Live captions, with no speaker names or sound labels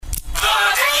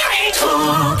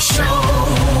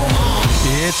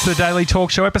It's the Daily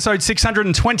Talk Show, episode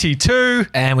 622.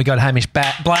 And we got Hamish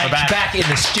back in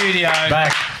the studio.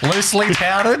 Back loosely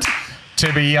touted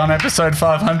to be on episode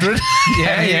 500.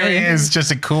 Yeah, Here he is,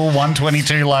 just a cool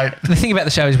 122 late. The thing about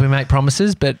the show is we make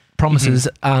promises, but promises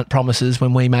aren't promises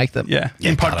when we make them. Yeah,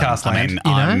 in podcast land.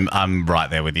 I'm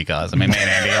right there with you guys. I mean, me and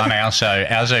Andy on our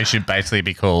show should basically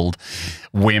be called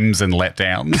Whims and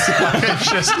Letdowns.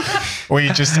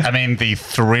 The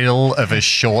thrill of a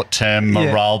short-term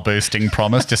morale-boosting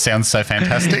promise just sounds so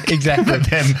fantastic. Exactly. But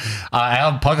then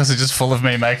our podcast is just full of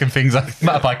me making things up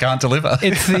I can't deliver.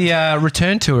 It's the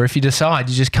return tour. If you decide,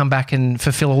 you just come back and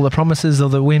fulfill all the promises or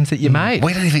the whims that you made.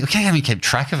 We can't even keep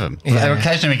track of them. Yeah.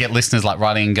 Occasionally we get listeners like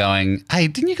writing and going, hey,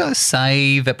 didn't you guys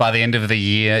say that by the end of the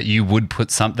year you would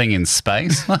put something in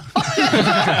space?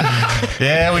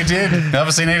 Yeah, we did.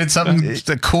 Obviously needed something,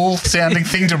 a cool sounding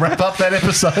thing to wrap up that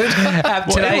episode.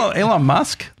 Elon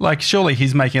Musk, surely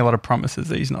he's making a lot of promises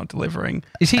that he's not delivering.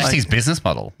 Is he? That's his business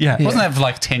model. Yeah. Wasn't that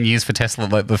for 10 years for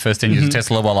Tesla, the first 10 years of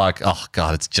Tesla were oh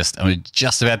God, I'm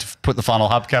just about to put the final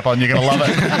hubcap on, you're going to love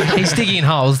it. He's digging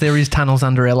holes. There is tunnels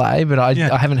under LA, but I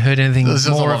haven't heard anything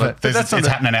more of it. It's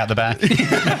happening out the back.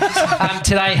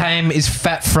 Today, Ham, is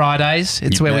Fat Fridays.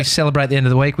 It's where we celebrate the end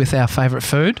of the week with our favourite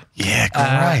food. Yeah,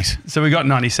 great. So we got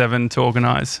 97 to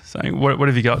organise. So what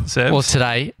have you got, Seb? Well,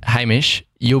 today, Hamish,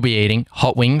 you'll be eating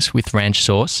hot wings with ranch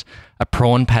sauce, a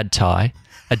prawn pad thai,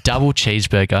 a double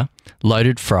cheeseburger,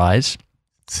 loaded fries,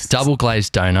 double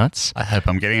glazed donuts. I hope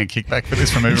I'm getting a kickback for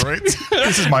this from Uber Eats.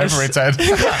 This is my Uber Eats ad.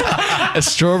 A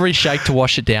strawberry shake to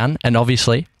wash it down, and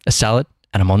obviously a salad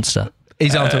and a monster.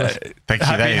 He's onto it. Thank you.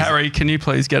 Harry, can you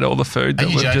please get all the food? Are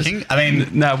you joking?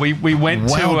 No, we went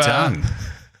to... Well done.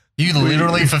 You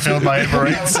literally fulfilled my Uber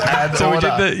Eats ad so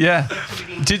order. We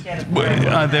did there we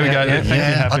go. Thank you,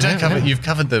 Happy. I don't cover it. You've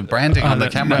covered the branding on the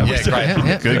camera. No,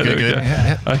 great. Good.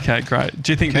 Okay, great.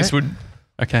 Do you think this would...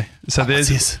 Okay, so there's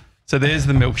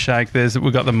the milkshake.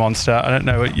 We've got the monster. I don't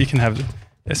know. You can have...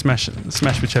 smash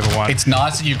whichever one. It's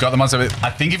nice that you've got the monster. But I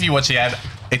think if you watch the ad,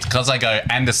 it's because I go,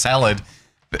 and a salad...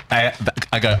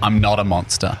 I go, I'm not a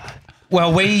monster.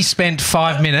 Well, we spent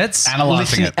 5 minutes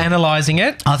analysing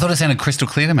it. I thought it sounded crystal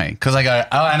clear to me because I go,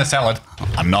 and a salad.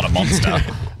 I'm not a monster.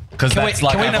 Because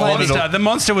the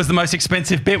monster was the most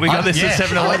expensive bit. We got this at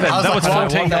 7-Eleven. That was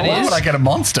 $14. Why would I get a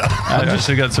monster? I just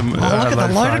got some. Look at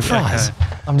the loaded fries. Okay.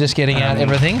 I'm just getting out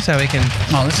everything so we can.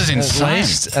 Oh, this is insane.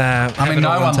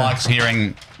 No one likes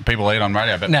hearing people eat on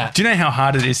radio, but do you know how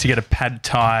hard it is to get a pad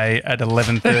thai at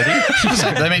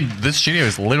 11:30? This studio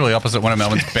is literally opposite one of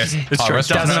Melbourne's best Thai restaurants.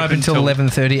 It doesn't open until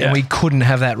 11:30, and we couldn't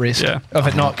have that risk of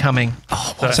it not coming.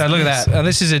 So look at that.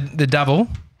 This is the double.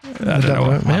 I don't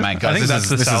know. I think that's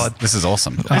the salad. This is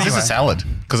awesome. Is this a salad?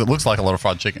 Because it looks like a lot of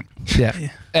fried chicken. Yeah.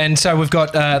 And so we've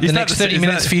got the next 30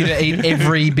 minutes for you to eat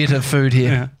every bit of food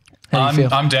here. Yeah.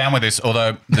 I'm down with this,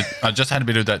 although I just had a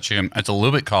bit of that chicken. It's a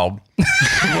little bit cold.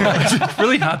 It's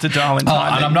really hard to dial in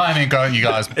time. And I'm not even going, you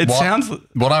guys.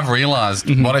 What I've realised,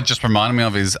 what it just reminded me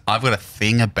of is I've got a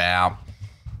thing about,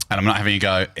 and I'm not having you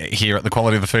go here at the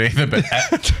quality of the food either, but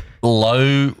at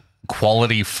low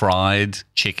quality fried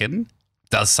chicken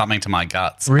does something to my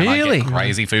guts. Really? And I get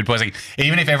crazy food poisoning.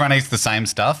 Even if everyone eats the same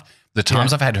stuff, the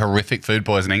times I've had horrific food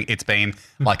poisoning, it's been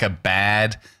like a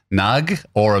bad nug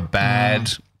or a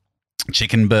bad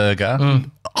chicken burger.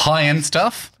 High-end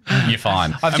stuff, you're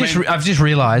fine. I've just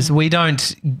realised we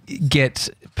don't get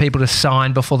people to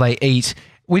sign before they eat.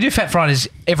 We do Fat Fridays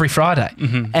every Friday.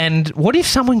 And what if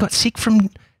someone got sick from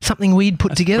something we'd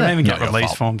put together? We don't even get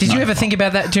release forms. Did you ever think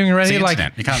about that during radio? It's the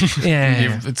internet. You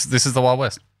can't. This is the Wild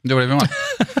West. Do whatever you want.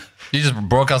 You just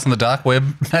broadcast on the dark web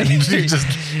and you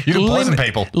can poison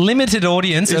people. Limited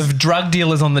audience of drug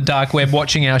dealers on the dark web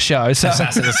watching our show. So.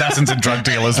 Assassins and drug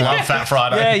dealers love Fat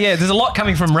Friday. Yeah. There's a lot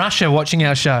coming from Russia watching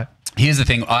our show. Here's the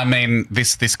thing. I mean,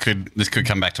 this could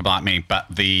come back to bite me, but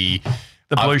the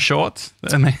blue shorts.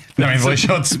 Blue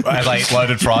shorts as I eat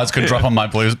loaded fries could drop on my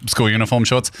blue school uniform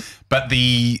shorts. But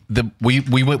we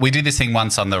did this thing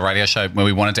once on the radio show where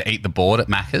we wanted to eat the board at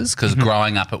Macca's because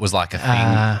growing up it was like a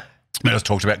thing. It was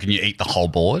talked about, can you eat the whole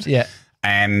board? Yeah.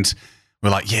 And we're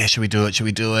like, should we do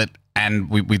it? And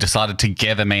we decided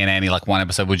together, me and Annie, like one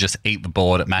episode, we'd just eat the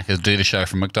board at Macca's, do the show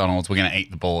from McDonald's, we're going to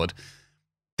eat the board.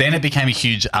 Then it became a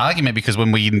huge argument because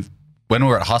when we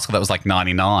were at high school, that was like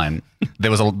 99,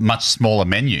 there was a much smaller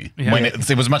menu. Yeah. When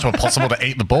it was much more possible to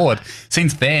eat the board.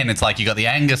 Since then, it's like you got the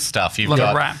Angus stuff. You've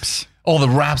got wraps. All the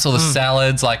wraps, all the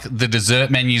salads, like the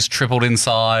dessert menu's tripled in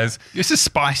size. This is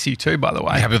spicy too, by the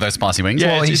way. You happy with those spicy wings?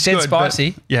 Yeah, well, he said good,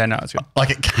 spicy. No, it's good.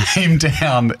 Like it came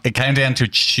down to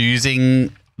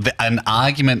choosing an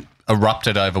argument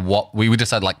erupted over what we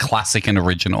decided like classic and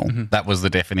original. That was the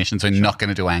definition. So we're not going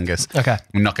to do Angus. Okay.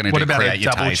 We're not going to do What about create a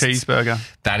your double tastes. cheeseburger?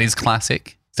 That is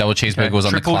classic. Double cheeseburger was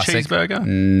on the Triple classic.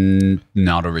 cheeseburger?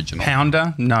 Not original.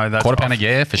 Pounder? No, that's Quarter pounder, off.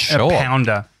 yeah, for A sure.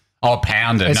 pounder. Oh, a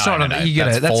pounder. It's no, not no, a- no. you get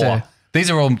That's it. That's four. a- These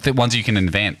are all ones you can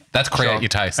invent. That's create your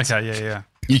taste. Okay, yeah.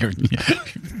 You're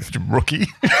rookie.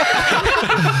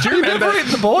 Do you remember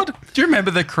the board? Do you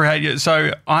remember the creator?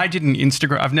 So I did an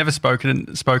Instagram. I've never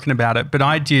spoken about it, but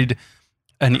I did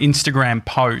an Instagram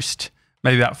post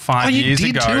maybe about 5 years you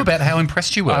ago. did too, about how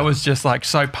impressed you were. I was just like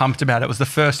so pumped about it. It was the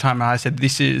first time I said,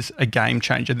 "This is a game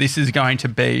changer. This is going to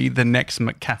be the next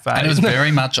McCafe." and it was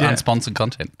very much unsponsored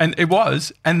content. And it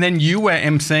was. And then you were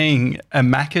emceeing a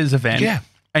Macca's event. Yeah.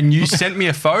 And you sent me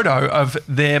a photo of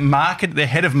their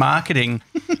head of marketing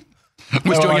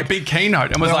was doing a big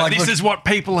keynote and was like, this is what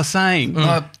people are saying.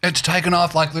 It's taken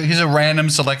off. Like, here's a random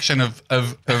selection of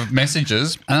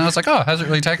messages. And I was like, oh, has it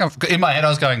really taken off? In my head, I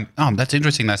was going, oh, that's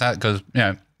interesting. That's that because,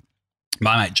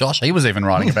 my mate Josh, he was even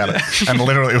writing about it. And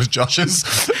literally it was Josh's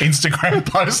Instagram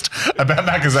post about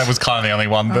Macca's. That was kind of the only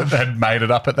one that had made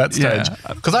it up at that stage.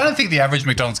 Because I don't think the average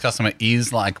McDonald's customer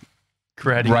is like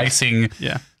Creating racing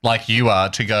like you are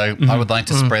to go, I would like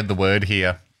to spread the word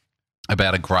here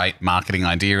about a great marketing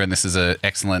idea, and this is an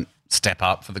excellent step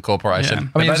up for the corporation. Yeah.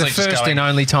 I mean, it was the first and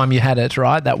only time you had it,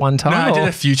 right? That one time? No, I did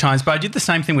a few times, but I did the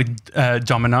same thing with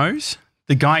Domino's.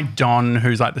 The guy, Don,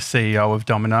 who's like the CEO of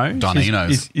Domino's.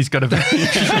 Doninos. He's got a very...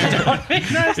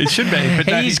 It should be.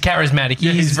 But He's charismatic.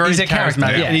 he's very a character.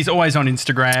 charismatic. Yeah. And he's always on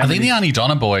Instagram. I think the Auntie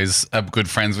Donna boys are good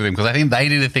friends with him because I think they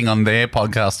did a thing on their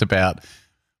podcast about,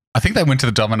 I think they went to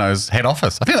the Domino's head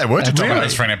office. I think they were to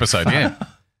Domino's for an episode,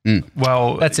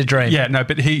 Well, That's a dream. Yeah, no,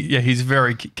 but he's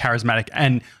very charismatic.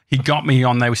 And he got me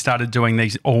on, they started doing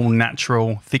these all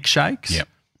natural thick shakes. Yep.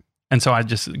 And so I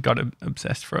just got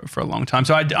obsessed for a long time.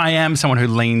 So I am someone who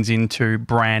leans into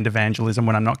brand evagelism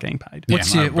when I'm not getting paid.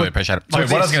 I really appreciate it. So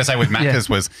what I was going to say with Macca's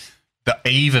was the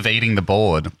eve of eating the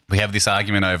board, we have this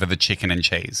argument over the chicken and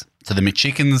cheese. So the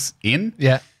McChicken's in.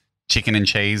 Yeah. Chicken and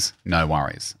cheese, no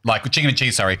worries. Like chicken and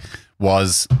cheese,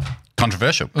 was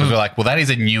controversial because we're like, well, that is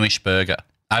a newish burger.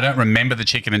 I don't remember the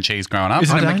chicken and cheese growing up.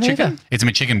 Isn't it don't McChicken? either. It's a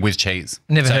McChicken with cheese.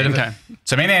 Never So- heard of it. Okay.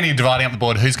 So me and Andy are dividing up the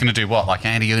board. Who's going to do what? Like,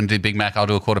 Andy, you're going to do Big Mac. I'll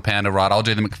do a quarter pounder. Right. I'll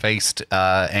do the McFeast.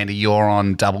 Andy, you're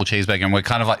on double cheeseburger. And we're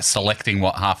kind of like selecting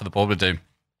what half of the board would do.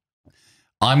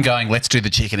 I'm going, let's do the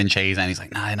chicken and cheese. And he's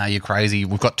like, no, you're crazy.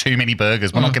 We've got too many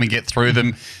burgers. We're not going to get through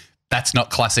them. That's not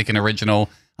classic and original.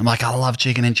 I'm like, I love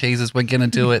chicken and cheeses. We're going to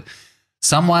do it.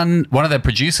 One of the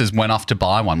producers went off to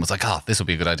buy one, was like, oh, this will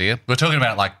be a good idea. We're talking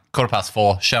about like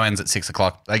 4:15, show ends at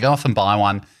 6:00. They go off and buy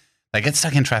one. They get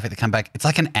stuck in traffic. They come back. It's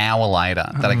like an hour later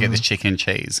that I get this chicken and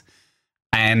cheese.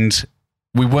 And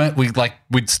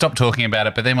we'd stopped talking about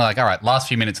it, but then we're like, all right, last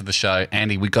few minutes of the show,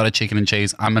 Andy, we got a chicken and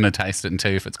cheese. I'm going to taste it and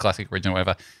tell you if it's classic, original,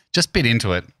 whatever. Just bit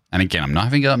into it. And again, I'm not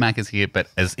having a go at Macca's here, but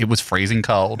as it was freezing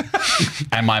cold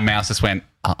and my mouth just went,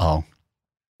 uh-oh.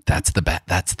 That's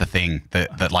the thing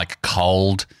that like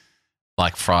cold,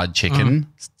 like fried chicken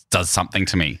does something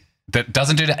to me that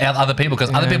doesn't do to other people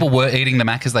because other people were eating the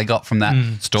Maccas they got from that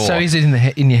store. So is it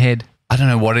in your head? I don't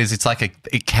know what it is. It's like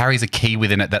it carries a key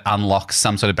within it that unlocks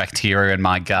some sort of bacteria in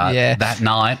my gut. Yeah. That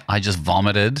night, I just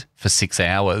vomited for 6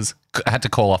 hours. I had to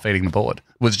call off eating the board.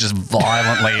 Was just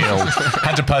violently ill.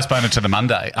 Had to postpone it to the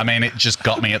Monday. I mean, it just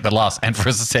got me at the last. And for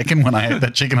a second, when I ate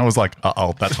that chicken, I was like,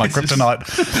 uh-oh, that's my kryptonite.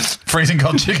 Freezing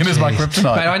cold chicken is my kryptonite.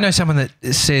 But I know someone that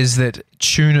says that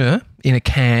tuna in a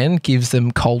can gives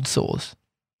them cold sores,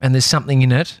 and there's something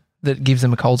in it that gives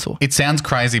them a cold sore. It sounds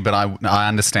crazy, but I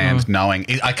understand knowing.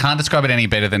 I can't describe it any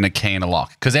better than a key in a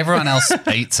lock because everyone else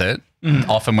eats it.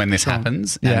 Often when this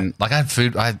happens, and like I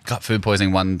got food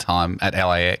poisoning one time at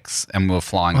LAX, and we were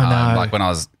flying home. Like when I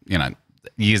was,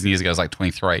 years and years ago, I was like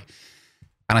 23,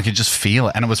 and I could just feel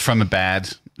it, and it was from a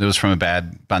bad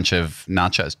bunch of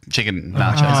chicken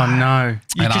nachos. Oh no!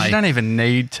 You And don't even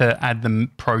need to add the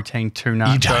protein to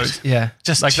nachos. You don't. Yeah.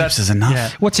 Just Like chips that's- is enough.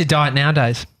 yeah. What's your diet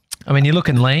nowadays? I mean, you're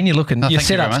looking lean. Your Thank you very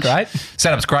setup's much. great.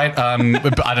 Setup's great.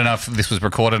 But I don't know if this was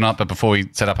recorded or not, but before we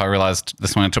set up, I realised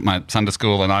this morning I took my son to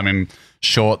school and I'm in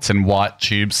shorts and white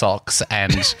tube socks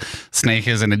and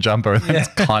sneakers and a jumper. And that's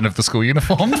kind of the school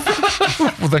uniform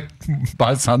for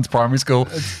my son's primary school.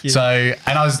 So,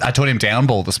 and I taught him down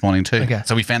ball this morning too. Okay.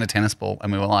 So we found a tennis ball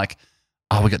and we were like,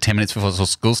 oh, we got 10 minutes before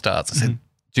school starts. I said,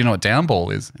 do you know what down ball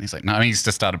is? And he's like, no, he's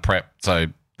just started prep. So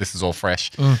this is all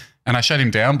fresh. And I showed him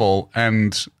down ball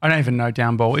and... I don't even know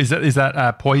down ball. Is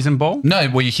that poison ball? No,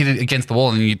 well, you hit it against the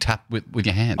wall and you tap with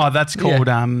your hand. Oh, that's called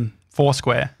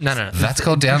Foursquare. No. That's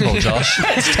called down ball, Josh.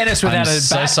 It's tennis without a bat.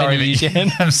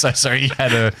 I'm so sorry you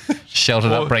had a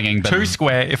sheltered upbringing. But Two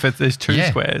square if there's two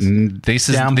squares. This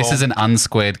is an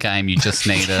unsquared game. You just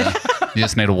need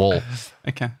a wall.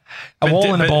 Okay. A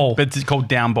wall and a ball. But it's called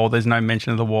down ball. There's no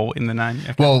mention of the wall in the name.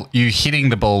 Okay. Well, you hitting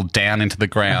the ball down into the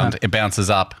ground, it bounces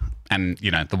up, and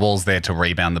the wall's there to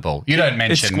rebound the ball. You don't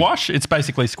mention it's squash. It's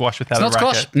basically squash without a It's racket.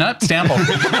 not squash. No, it's down ball.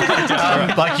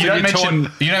 Like you don't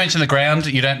mention the ground.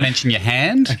 You don't mention your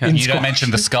hand. You don't mention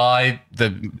the sky,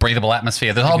 the breathable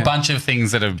atmosphere. There's a whole bunch of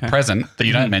things that are present that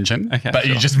you don't mention. But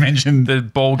you just mention The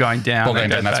ball going down. ball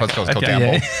going down. That's what it's called. It's called Okay.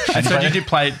 down ball. And so did you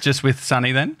play it just with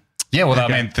Sonny then? Yeah, well, I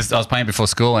mean, I was playing before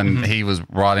school, and he was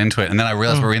right into it, and then I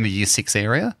realised we're in the year 6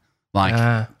 area. Like,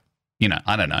 I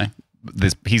don't know.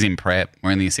 He's in prep.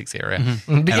 We're in the year 6 area.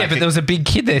 But there was a big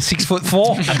kid there,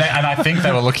 6'4". And I think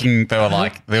they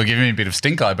were giving me a bit of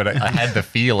stink eye, but I had the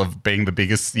feel of being the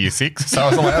biggest year 6, so I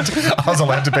was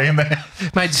allowed to be in there.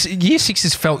 Mate, year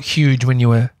 6s felt huge when you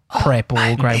were prep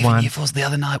or grade 1. Year 4s, the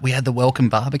other night we had the welcome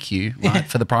barbecue, right,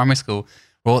 for the primary school.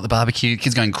 We're all at the barbecue,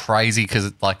 kids going crazy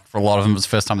because, like, for a lot of them, it was the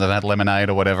first time they've had lemonade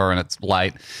or whatever, and it's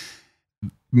late.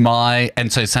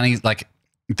 And so Sonny's like,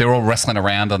 they're all wrestling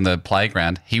around on the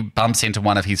playground. He bumps into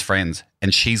one of his friends,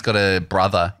 and she's got a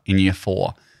brother in year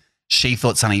 4. She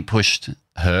thought Sonny pushed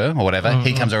her or whatever.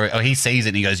 He comes over, he sees it,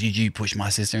 and he goes, "You push my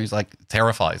sister." He's like,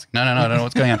 terrified. He's like, no, I don't know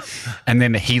what's going on. And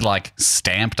then he like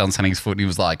stamped on Sonny's foot, and he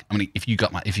was like, if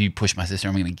you push my sister,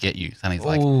 I'm gonna get you. Sonny's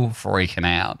like freaking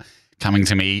out, coming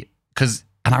to me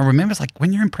and I remember it's like,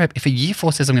 when you're in prep, if a year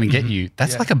 4 says I'm going to get you,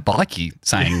 that's like a bikie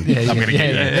saying I'm going to get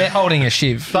you. They're holding a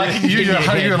shiv. Like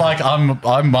you're like,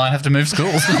 I might have to move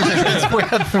schools. We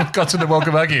got to the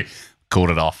welcome barbecue,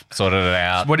 called it off, sorted it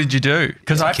out. What did you do?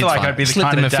 Because I feel like I'd be the Slipped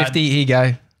kind him of a dad. 50. Here you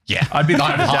go. Yeah, I'd be the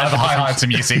kind of dad. I hired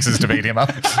some year 6s to beat him up.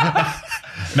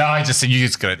 No, I just said you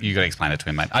got to explain it to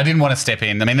him, mate. I didn't want to step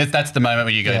in. I mean, that's the moment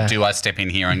where you go, do I step in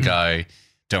here and go,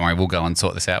 don't worry, we'll go and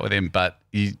sort this out with him. But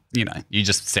you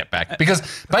just step back because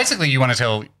basically you want to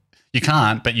tell, you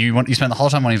can't, but you spend the whole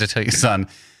time wanting to tell your son,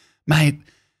 mate.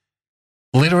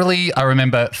 Literally, I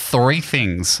remember 3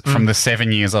 things from the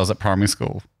 7 years I was at primary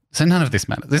school. So none of this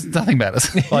matters. Nothing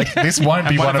matters. Like, this won't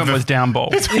be one of them was down ball.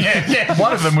 Yeah.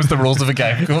 One of them was the rules of a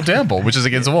game called down ball, which is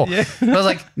against the wall. Yeah. But I was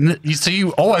like, so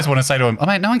you always want to say to him, "Oh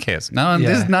mate, no one cares.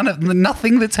 There's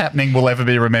nothing that's happening will ever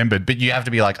be remembered." But you have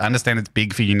to be like, "I understand it's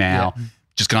big for you now.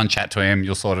 Just go and chat to him.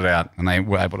 You'll sort it out." And they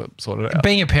were able to sort it out.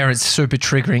 Being a parent's super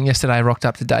triggering. Yesterday, I rocked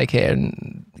up to daycare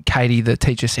and Katie, the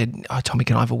teacher, said, "Oh, Tommy,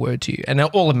 can I have a word to you?" And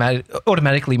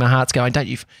automatically my heart's going, "Don't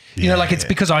you?" Like, it's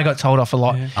because I got told off a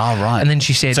lot. Oh, right. And then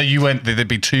she said, so you went, there'd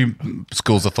be 2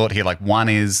 schools of thought here. Like, one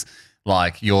is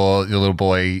like your little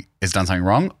boy has done something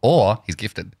wrong, or he's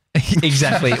gifted.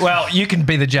 Exactly. Well, you can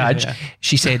be the judge. Yeah.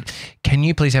 She said, "Can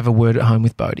you please have a word at home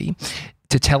with Bodhi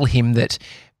to tell him that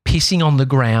pissing on the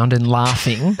ground and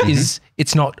laughing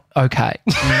it's not okay."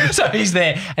 So he's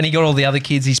there and he got all the other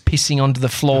kids, he's pissing onto the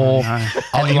floor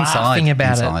and laughing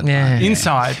about it. Yeah.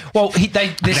 Inside. Well,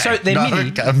 they're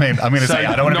mini. I mean, I'm going to say,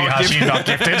 I don't want to be harsh, you're not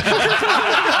gifted.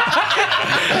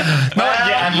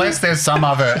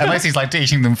 Unless he's like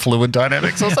teaching them fluid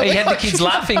dynamics or something. He had the kids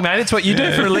laughing, mate. It's what you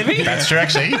do for a living. That's true,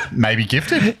 actually. Maybe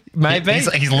gifted. Maybe.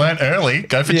 He's learned early.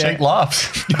 Go for cheap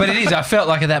laughs. But it is. I felt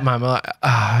like at that moment,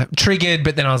 triggered,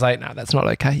 but then I was like, no, that's not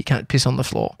okay. You can't piss on the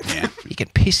floor. Yeah. You can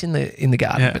piss in the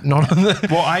garden, but not on the...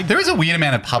 Well, there is a weird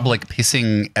amount of public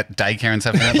pissing at daycare and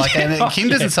stuff. Like, and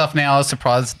kinders and stuff now, I was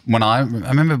surprised when I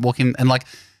remember walking and like,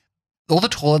 all the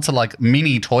toilets are like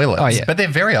mini toilets, but they're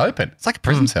very open. It's like a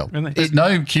prison cell. Really? There's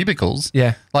no cubicles.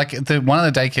 Yeah. Like one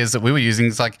of the daycares that we were using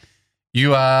is like,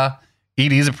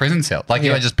 it is a prison cell. Like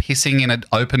you are just pissing in an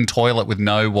open toilet with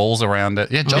no walls around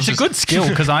it. Yeah, it's a good skill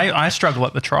because I struggle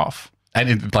at the trough. And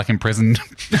in prison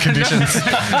conditions.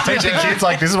 Teaching kids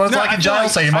like, this is what it's like in jail,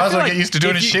 so you might as well get used to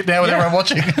doing shit now with everyone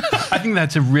watching. I think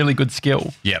that's a really good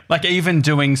skill. Yep. Like even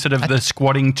doing sort of the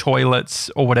squatting toilets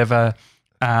or whatever,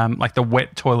 like the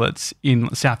wet toilets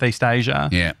in Southeast Asia.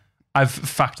 Yeah. I've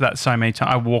fucked that so many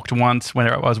times. I walked once when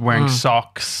I was wearing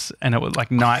socks and it was like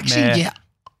nightmare. Actually, yeah.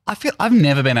 I feel I've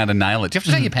never been able to nail it. Do you have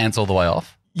to take your pants all the way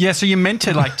off? Yeah, so you're meant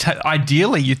to like,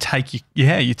 ideally you take your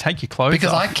clothes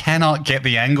because off. I cannot get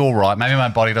the angle right. Maybe my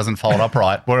body doesn't fold up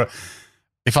right. Where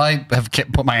if I have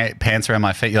put my pants around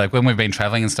my feet, like when we've been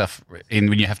traveling and stuff,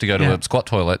 when you have to go to a squat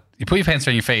toilet, you put your pants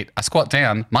around your feet. I squat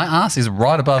down, my ass is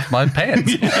right above my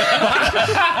pants.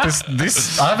 I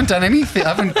haven't done anything.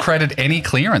 I haven't created any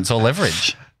clearance or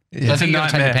leverage. Yeah. So you got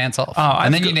to take your pants off,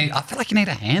 and then I feel like you need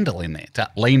a handle in there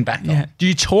to lean back on. Do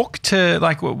you talk to,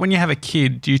 like, when you have a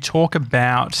kid, do you talk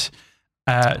about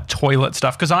toilet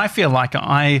stuff? Because I feel like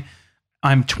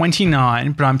I'm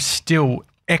 29, but I'm still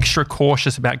extra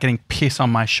cautious about getting piss on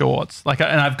my shorts. And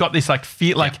I've got this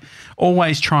fear,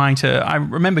 always trying to. I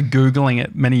remember Googling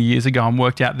it many years ago and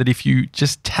worked out that if you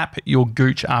just tap your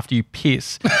gooch after you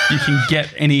piss, you can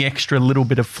get any extra little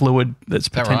bit of fluid that's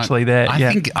potentially there.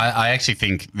 I actually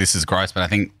think this is gross, but I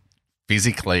think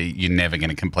physically you're never going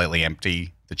to completely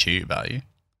empty the tube, are you?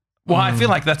 Well, I feel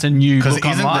like that's a new look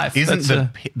on life.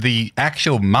 Isn't the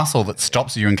actual muscle that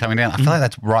stops you from coming down? I feel like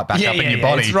that's right back up in your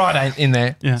body. It's right in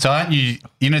there. Yeah. So aren't you?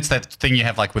 It's that thing you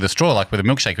have with a straw, like with a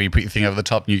milkshake, where you put your thing over the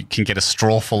top and you can get a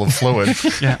straw full of fluid.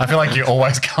 I feel like you're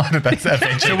always kind of that.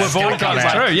 So we've all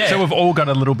got So we've all got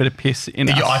a little bit of piss in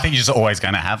us. I think you're just always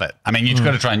going to have it. I mean, you've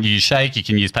got to try and use shake. You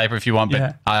can use paper if you want,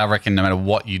 but I reckon no matter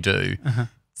what you do.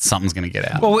 Something's going to get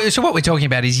out. Well, so what we're talking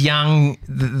about is young.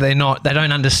 They don't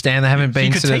understand. They haven't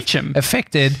been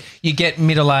affected. You get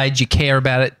middle age. You care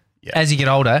about it. Yeah. As you get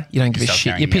older, you don't give a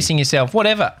shit. You're pissing yourself.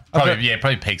 Whatever.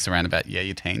 Probably peaks around about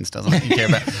your teens, doesn't it? You care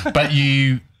about. But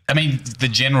the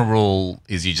general rule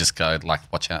is you just go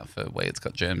watch out for where it's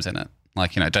got germs in it.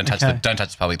 Don't touch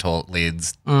the public toilet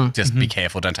lids. Just be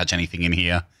careful. Don't touch anything in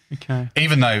here. Okay.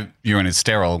 Even though urine is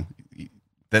sterile.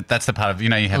 That's the part of, you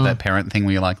have that parent thing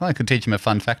where you're like, I could teach him a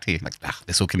fun fact here.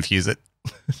 This will confuse it.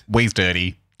 Wee's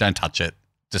dirty. Don't touch it.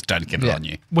 Just don't get it on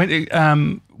you.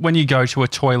 When you go to a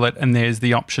toilet and there's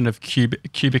the option of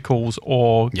cubicles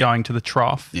or going to the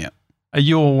trough, are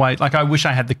you always, I wish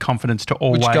I had the confidence to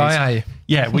always. Which guy are you?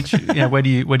 Yeah, where do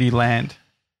you land?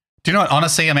 Do you know what?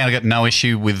 Honestly, I got no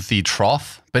issue with the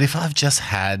trough, but if I've just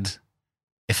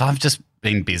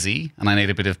been busy and I need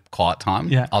a bit of quiet time,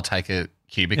 I'll take a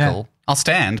cubicle. Yeah. I'll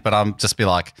stand, but I'll just be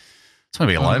like, I just want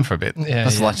to be alone for a bit.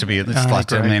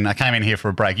 I came in here for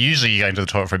a break. Usually you go into the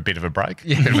toilet for a bit of a break, a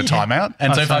bit of a timeout.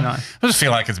 And so if I just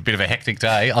feel like it's a bit of a hectic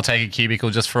day, I'll take a cubicle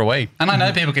just for a wee. And I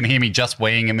know people can hear me just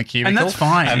weeing in the cubicle. And that's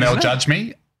fine. And they'll judge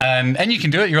me. And you can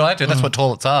do it. You're allowed to. That's what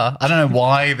toilets are. I don't know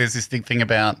why there's this thing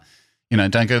about,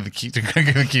 don't go to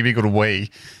the cubicle to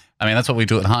wee. I mean, that's what we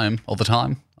do at home all the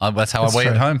time. That's how I wee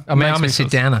at home. I mean, I'm a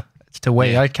sit-downer. To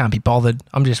wee, I can't be bothered.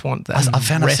 I just want that. I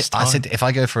found rest. I said if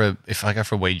I go for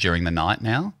a wee during the night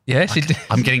now,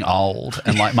 I'm getting old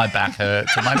and my back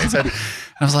hurts and my knees hurt. And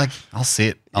I was like, I'll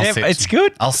sit. It's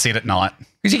good. I'll sit at night.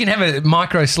 Because you can have a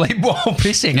micro sleep while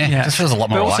pissing. Yeah, it just feels a lot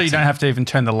more But also relaxing. you don't have to even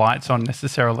turn the lights on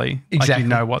necessarily. Exactly. You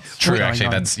know what's true. going Actually,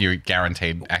 on. that's your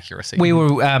guaranteed accuracy. We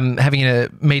were having a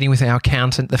meeting with our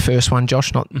accountant, the first one,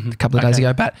 Josh, not a couple of days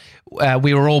ago, but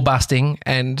we were all busting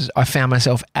and I found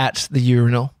myself at the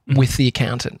urinal with the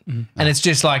accountant. And it's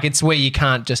just it's where you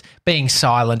can't just, being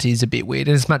silent is a bit weird.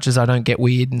 And as much as I don't get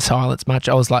weird in silence much,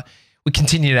 I was like, we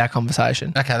continued our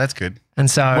conversation. Okay, that's good. And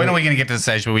so when are we going to get to the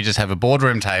stage where we just have a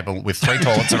boardroom table with 3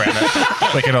 toilets around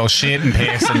it? We can all shit and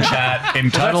piss and chat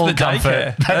in total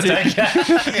comfort. That's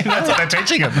daycare. That's what they're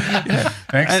teaching them. Yeah.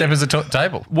 Next step is a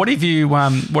table. What have you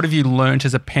learnt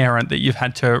as a parent that you've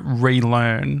had to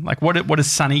relearn? What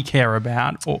does Sunny care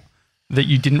about, or that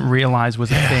you didn't realise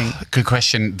was a thing? Good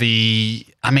question.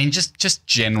 Just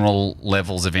general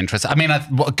levels of interest. I mean,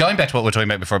 going back to what we were talking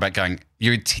about before about going,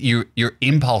 your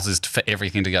impulse is for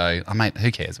everything to go, oh, mate,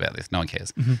 who cares about this? No one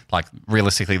cares.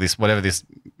 Realistically, whatever this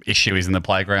issue is in the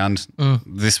playground,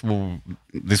 this will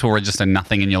register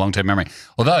nothing in your long-term memory.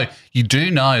 Although you do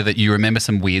know that you remember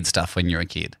some weird stuff when you're a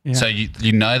kid. Yeah. So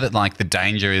you know that the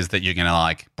danger is that you're going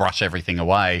to brush everything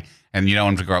away and you don't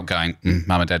want to grow up going,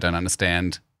 Mum and Dad don't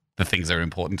understand the things that are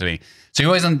important to me. So you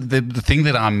always, the thing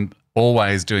that I'm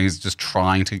always doing is just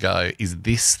trying to go, is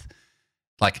this,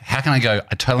 how can I go,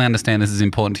 I totally understand this is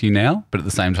important to you now, but at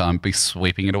the same time be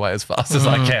sweeping it away as fast as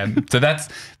I can. So that's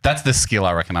the skill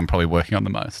I reckon I'm probably working on the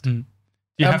most. Do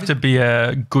you have to be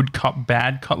a good cop,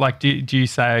 bad cop? Do you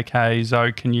say, okay,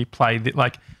 Zoe, can you play this?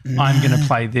 I'm going to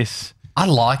play this. I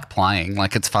like playing.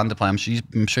 It's fun to play. I'm sure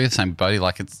you're the same with Bodhi.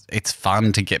 It's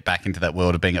fun to get back into that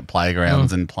world of being at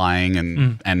playgrounds and playing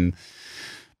and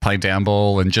play down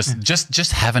ball and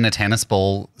just having a tennis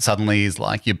ball suddenly is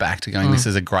you're back to going, this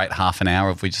is a great half an hour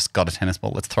if we just got a tennis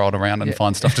ball. Let's throw it around and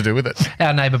find stuff to do with it.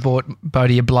 Our neighbour bought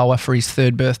Bodhi a blower for his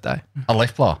 3rd birthday. A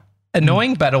leaf blower.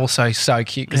 Annoying, but also so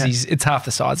cute because it's half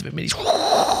the size of him. He's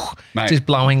just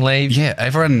blowing leaves. Yeah,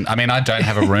 everyone. I mean, I don't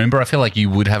have a Roomba. I feel like you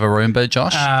would have a Roomba,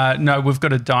 Josh. No, we've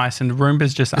got a Dyson.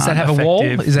 Roombas just Does that have effective. a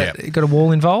wall? Is that got a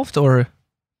wall involved or?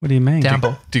 What do you mean? Down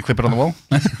ball. Do you clip it on the wall?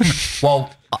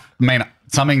 Well, I mean,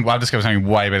 I've discovered something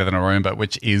way better than a Roomba,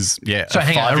 which is So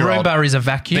hang on, a Roomba is a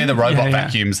vacuum. They're the robot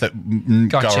vacuums that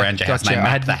go around your house and they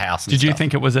map the house. Did you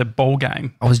think it was a ball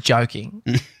game? I was joking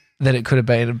that it could have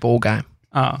been a ball game.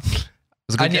 Oh.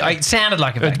 It sounded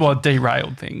like a vacuum. Well,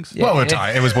 derailed things. Yeah, well,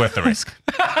 it was worth the risk.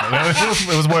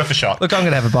 It was worth a shot. Look, I'm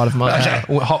going to have a bite of my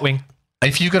hot wing.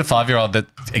 If you've got a 5-year-old that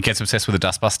it gets obsessed with a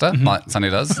dustbuster, like Sonny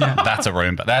does, that's a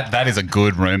Roomba. That is a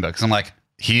good Roomba because I'm like,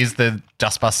 here's the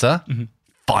dustbuster.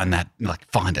 Find that, like,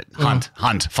 find it,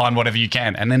 hunt, find whatever you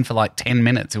can. And then for like 10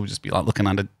 minutes, it will just be like looking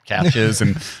under couches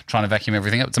and trying to vacuum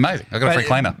everything up. It's amazing. I've got a free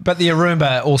cleaner. But the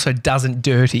Roomba also doesn't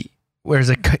dirty.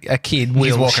 Whereas a kid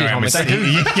will shit on the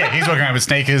he's walking around with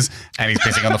sneakers and he's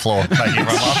pissing on the floor.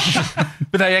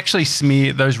 But they actually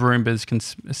smear, those Roombas can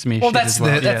smear shit as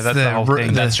well. That's the whole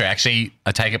thing. That's true. Actually,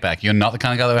 I take it back. You're not the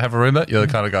kind of guy that would have a Roomba. You're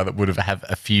the kind of guy that would have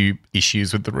a few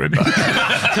issues with the Roomba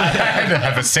and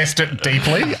have assessed it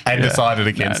deeply and decided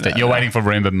against it. You're waiting for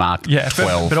Roomba Mark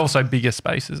 12. But also bigger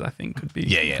spaces, I think, could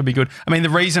be good. I mean,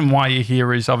 the reason why you're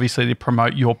here is obviously to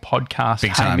promote your podcast,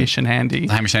 Hamish and Handy.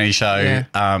 The Hamish and Handy Show.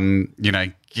 Yeah. You know,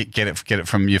 get it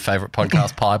from your favourite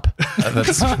podcast pipe.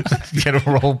 Get it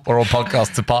where all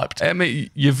podcasts are piped. I mean,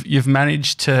 you've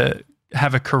managed to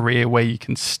have a career where you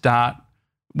can start.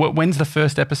 When's the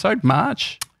first episode?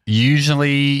 March?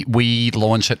 Usually we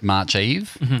launch at March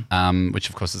Eve, which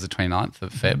of course is the 29th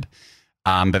of Feb.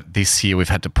 But this year we've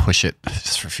had to push it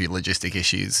just for a few logistic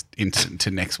issues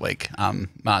into next week.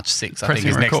 March 6th, I think,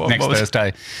 is next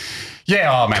Thursday.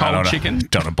 Yeah, oh man, Cold I chicken.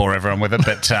 Don't want to bore everyone with it,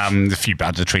 but a few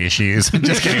budgetary issues.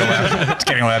 just getting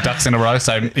all our ducks in a row.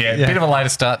 So, a bit of a later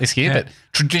start this year, but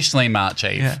traditionally March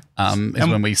Eve is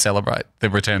when we celebrate the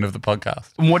return of the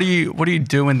podcast. And what do you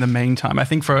do in the meantime? I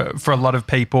think for a lot of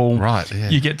people,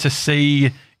 you get to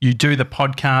see you do the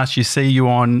podcast, you see you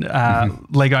on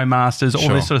Lego Masters, all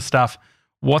this sort of stuff.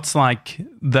 What's like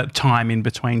that time in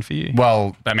between for you?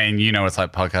 Well, I mean, you know, it's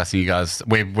like podcasting. You guys,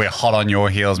 we're hot on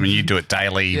your heels. I mean, you do it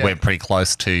daily. Yeah. We're pretty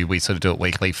close to. We sort of do it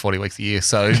weekly, 40 weeks a year.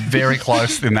 So very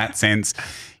close in that sense.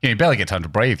 You barely get time to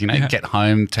breathe. You know, get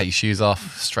home, take your shoes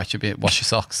off, stretch a bit, wash your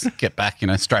socks, get back. You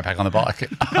know, straight back on the bike.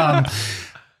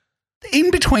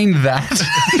 In between that,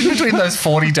 in between those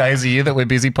 40 days a year that we're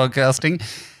busy podcasting.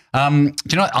 Do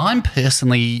you know what? I'm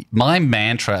personally, my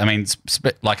mantra. I mean,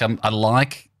 like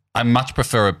I much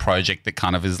prefer a project that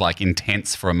kind of is like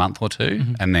intense for a month or two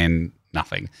and then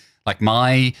nothing. Like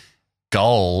my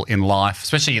goal in life,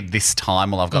 especially at this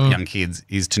time while I've got young kids,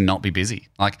 is to not be busy.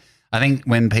 Like I think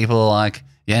when people are like,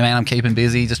 yeah, man, I'm keeping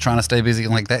busy, just trying to stay busy,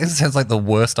 I'm like, that sounds like the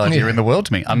worst idea in the world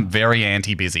to me. I'm very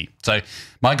anti-busy. So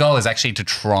my goal is actually to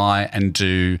try and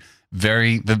do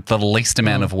the least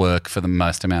amount of work for the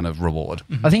most amount of reward.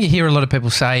 I think you hear a lot of people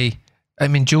say, I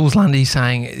mean, Jules Lundy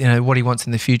saying, you know, what he wants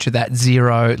in the future, that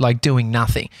zero, like doing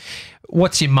nothing.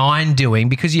 What's your mind doing?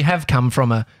 Because you have come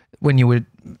from when you were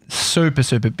super,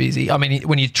 super busy. I mean,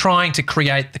 when you're trying to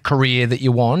create the career that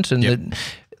you want and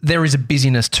there is a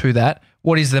busyness to that.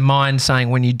 What is the mind saying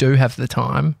when you do have the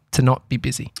time to not be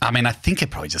busy? I mean, I think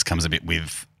it probably just comes a bit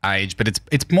with age, but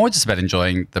it's more just about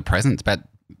enjoying the present. It's about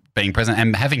being present,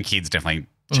 and having kids definitely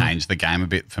changed the game a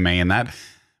bit for me in that.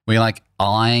 We're like,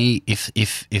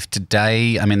 if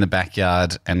today I'm in the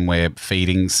backyard and we're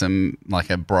feeding like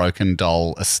a broken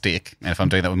doll a stick, and if I'm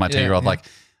doing that with my 2-year-old, like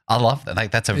I love that. Like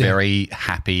that's a very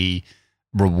happy,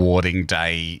 rewarding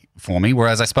day for me.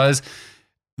 Whereas I suppose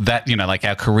that, you know, like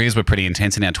our careers were pretty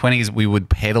intense in our 20s. We would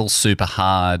pedal super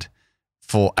hard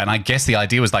and I guess the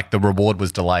idea was like the reward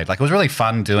was delayed. Like it was really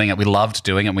fun doing it. We loved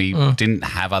doing it. We didn't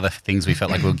have other things we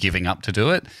felt like we were giving up to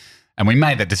do it. And we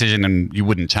made that decision and you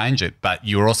wouldn't change it. But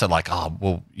you were also like, oh,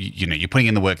 well, you know, you're putting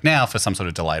in the work now for some sort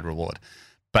of delayed reward.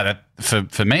 But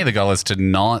for me, the goal is to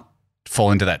not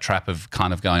fall into that trap of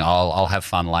kind of going, oh, I'll have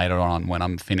fun later on when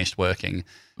I'm finished working.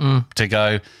 To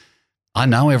go, I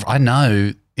know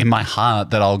in my heart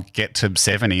that I'll get to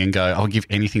 70 and go, I'll give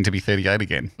anything to be 38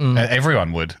 again.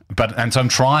 Everyone would. And so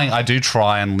I do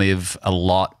try and live a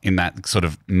lot in that sort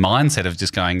of mindset of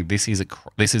just going, this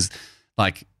is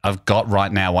like I've got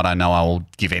right now what I know I will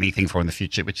give anything for in the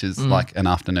future, which is like an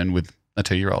afternoon with a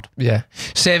 2-year-old. Yeah.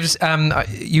 Sevs,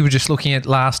 you were just looking at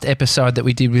last episode that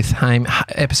we did with Hamish,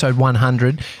 episode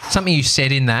 100. Something you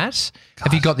said in that. God.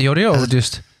 Have you got the audio or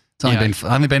just? It's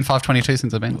only been 5:22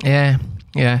 since I've been.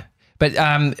 Yeah. But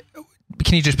can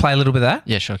you just play a little bit of that?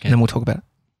 Yeah, sure. And then we'll talk about it.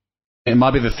 It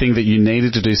might be the thing that you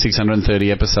needed to do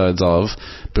 630 episodes of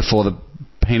before the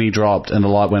penny dropped and the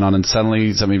light went on and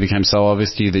suddenly something became so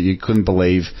obvious to you that you couldn't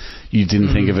believe you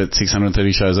didn't think of it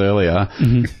 630 shows earlier.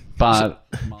 But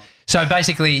so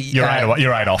basically, you're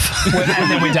 8 off. And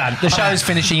then we're done. The show's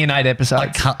finishing in 8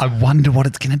 episodes. I wonder what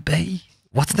it's going to be.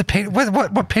 what's the penny?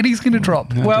 What penny's going to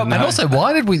drop? Well, and also,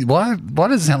 why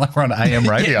does it sound like we're on AM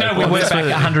radio? No, we went back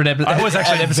 100 episodes. I was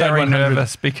actually episode very 100.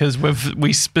 nervous because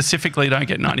we specifically don't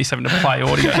get 97 to play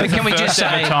audio. Can we just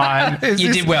say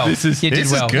you did well? This is good,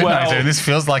 well, Nathan. This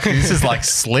feels like this is like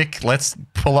slick. Let's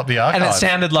pull up the archive. And it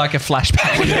sounded like a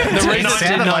flashback. The reason It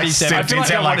sounded like 1997. I feel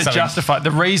like I want to justify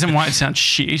the reason why it sounds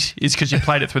shit is because you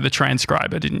played it through the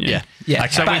transcriber, didn't you? Yeah.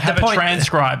 So we have a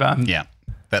transcriber. Yeah.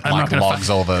 That I'm not gonna logs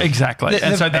all the... Exactly.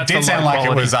 And so It that's did the sound low like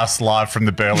quality. it was us live from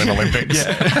the Berlin Olympics.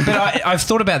 But I've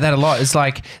thought about that a lot. It's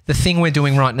like the thing we're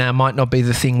doing right now might not be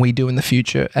the thing we do in the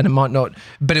future, and it might not,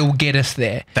 but it will get us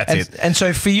there. That's it. And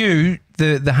so for you,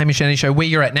 the Hamish and Andy show, where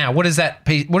you're at now, what is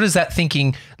that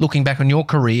thinking? Looking back on your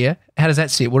career, how does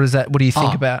that sit? What do you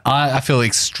think about? I feel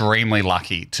extremely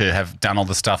lucky to have done all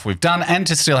the stuff we've done and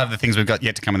to still have the things we've got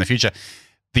yet to come in the future.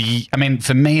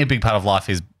 For me, a big part of life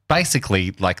is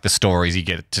basically like the stories you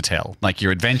get to tell, like your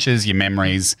adventures, your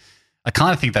memories. I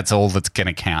kind of think that's all that's going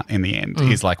to count in the end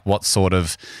is like what sort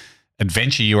of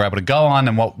adventure you were able to go on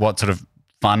and what sort of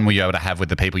fun were you able to have with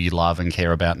the people you love and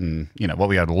care about, and what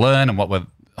were you able to learn and what were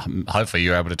hopefully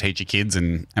you're able to teach your kids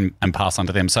and pass on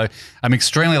to them. So I'm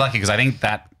extremely lucky because I think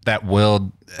that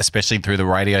world, especially through the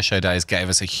radio show days, gave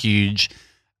us a huge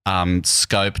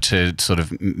scope to sort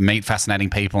of meet fascinating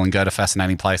people and go to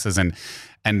fascinating places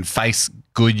and face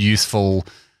good, useful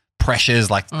pressures.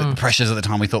 Like the pressures at the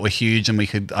time we thought were huge, and we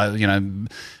could,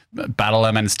 battle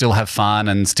them and still have fun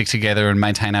and stick together and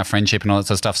maintain our friendship and all that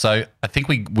sort of stuff. So I think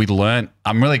we learned.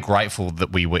 I'm really grateful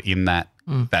that we were in that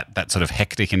sort of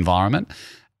hectic environment,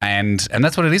 and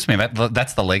that's what it is for me.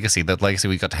 That's the legacy. The legacy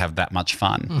we got to have that much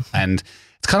fun, and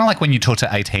it's kind of like when you talk to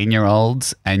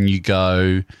 18-year-olds and you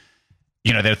go,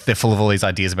 they're full of all these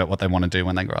ideas about what they want to do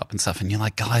when they grow up and stuff, and you're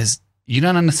like, guys, you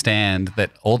don't understand that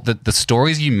all the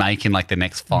stories you make in like the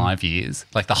next 5 years,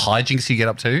 like the hijinks you get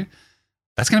up to,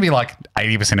 that's going to be like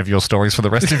 80% of your stories for the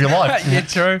rest of your life. Yeah,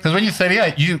 true. Because when you're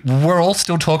 38, we're all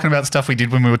still talking about stuff we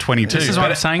did when we were 22. This is what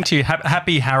I'm saying to you.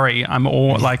 Happy Harry,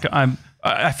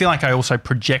 I feel like I also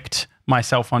project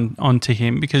myself onto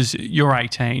him because you're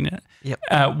 18. Yep.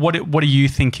 What are you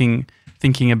thinking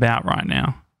about right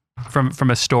now from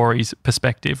a stories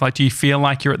perspective? Like, do you feel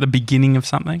like you're at the beginning of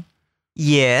something?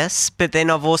 Yes, but then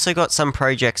I've also got some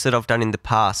projects that I've done in the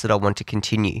past that I want to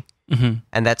continue. Mm-hmm.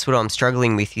 And that's what I'm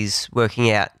struggling with, is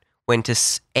working out when to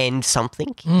end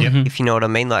something, if you know what I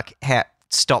mean, like how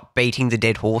stop beating the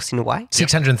dead horse in a way.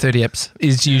 630 eps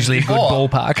is usually a good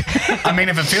ballpark. I mean,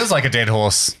 if it feels like a dead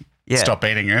horse, stop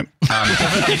beating it.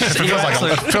 If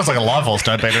it feels like a live horse,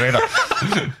 don't beat it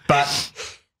either. But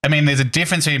I mean, there's a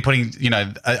difference between putting,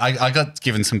 I got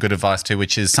given some good advice too,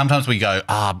 which is sometimes we go,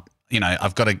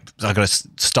 I've got to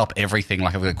stop everything.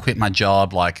 Like I've got to quit my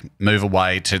job, like move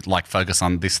away to like focus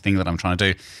on this thing that I'm trying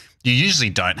to do. You usually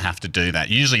don't have to do that.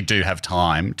 You usually do have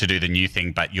time to do the new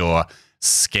thing, but you're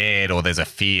scared or there's a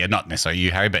fear, not necessarily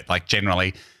you, Harry, but like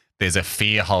generally there's a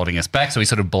fear holding us back. So we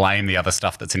sort of blame the other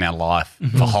stuff that's in our life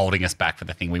for holding us back for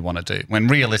the thing we want to do. When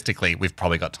realistically, we've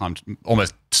probably got time,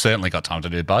 almost certainly got time to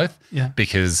do both. Yeah.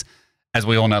 Because as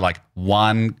we all know, like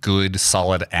one good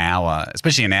solid hour,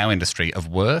 especially in our industry of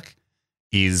work,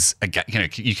 is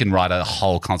you can write a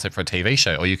whole concept for a TV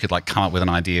show, or you could like come up with an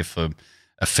idea for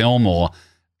a film, or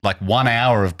like 1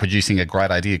 hour of producing a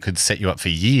great idea could set you up for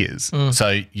years.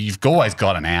 So you've always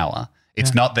got an hour.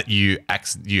 It's not that you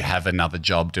have another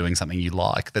job doing something you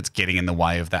like that's getting in the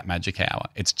way of that magic hour.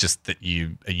 It's just that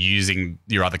you are using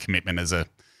your other commitment as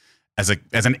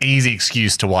an easy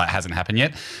excuse to why it hasn't happened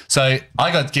yet. So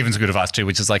I got given some good advice too,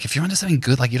 which is like, if you're onto something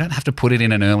good, like you don't have to put it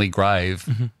in an early grave.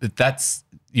 That's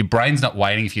your brain's not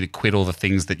waiting for you to quit all the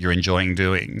things that you're enjoying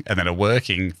doing and that are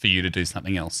working for you to do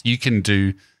something else. You can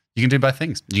do both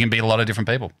things. You can be a lot of different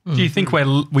people. Do you think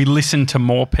we listen to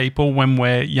more people when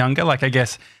we're younger? Like, I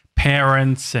guess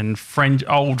parents and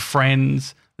old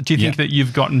friends. Do you think that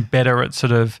you've gotten better at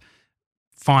sort of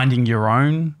finding your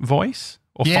own voice?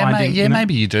 Or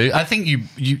maybe you do. I think you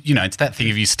it's that thing.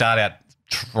 If you start out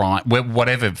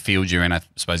whatever field you're in, I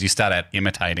suppose you start out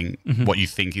imitating what you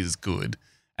think is good,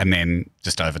 and then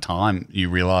just over time you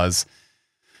realise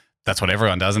that's what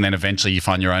everyone does, and then eventually you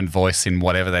find your own voice in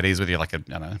whatever that is. Whether you're like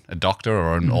a doctor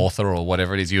or an author or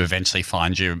whatever it is, you eventually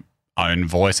find your own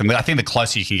voice. And I think the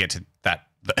closer you can get to that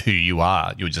who you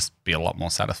are, you'll just be a lot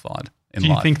more satisfied in life.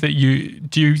 Do you think that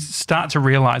do you start to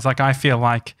realise? Like, I feel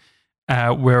like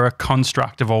we're a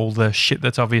construct of all the shit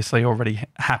that's obviously already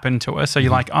happened to us. So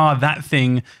you're like, that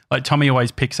thing, like Tommy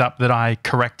always picks up that I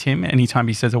correct him anytime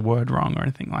he says a word wrong or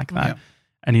anything like that. Yeah.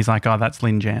 And he's like, that's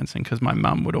Lynn Jansen, because my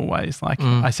mum would always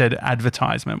I said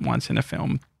advertisement once in a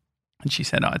film And she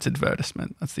said, "Oh, it's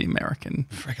advertisement. That's the American."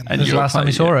 And the last time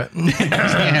we saw it.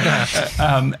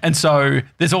 And so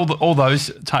there's all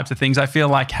those types of things. I feel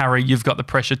like, Harry, you've got the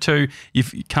pressure too.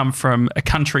 You've come from a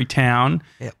country town.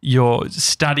 Yep. You're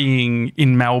studying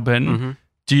in Melbourne. Mm-hmm.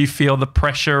 Do you feel the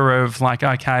pressure of like,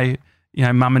 okay,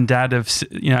 mum and dad of,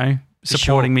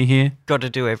 supporting me here? Got to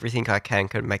do everything I can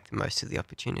to make the most of the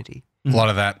opportunity. A lot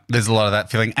of that. There's a lot of that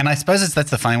feeling. And I suppose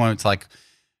that's the funny one. It's like,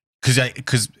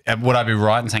 because would I be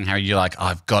right in saying, Harry, you're like,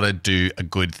 I've got to do a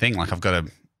good thing. Like I've got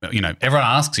to, everyone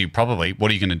asks you probably,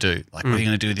 what are you going to do? Like, what are you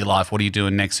going to do with your life? What are you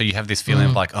doing next? So you have this feeling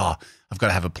of like, oh, I've got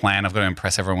to have a plan. I've got to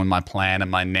impress everyone with my plan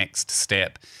and my next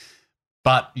step.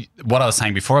 But what I was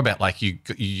saying before about like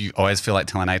you always feel like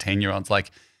telling 18-year-olds, like,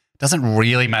 it doesn't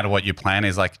really matter what your plan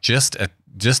is. Like just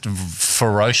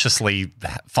ferociously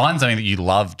find something that you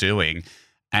love doing.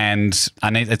 And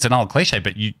it's an old cliche,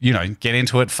 but you get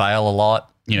into it, fail a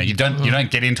lot. You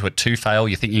don't get into it to fail.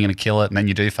 You think you're going to kill it, and then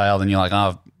you do fail. Then you're like,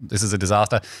 oh, this is a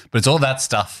disaster. But it's all that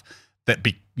stuff that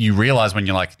you realize when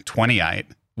you're like 28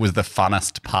 was the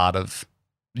funnest part of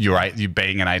you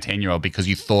being an 18-year-old, because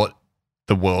you thought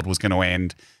the world was going to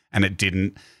end and it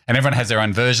didn't. And everyone has their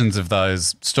own versions of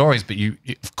those stories, but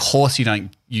of course you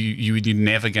don't. You're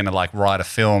never going to like write a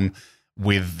film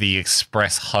with the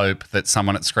express hope that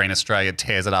someone at Screen Australia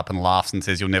tears it up and laughs and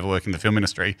says you'll never work in the film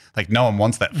industry. Like no one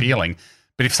wants that feeling.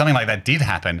 But if something like that did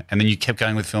happen and then you kept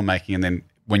going with filmmaking, and then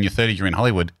when you're 30 you're in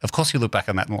Hollywood, of course you look back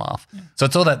on that and laugh. Yeah. So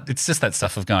it's just that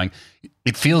stuff of going,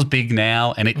 it feels big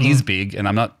now, and it is big, and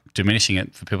I'm not diminishing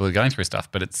it for people who are going through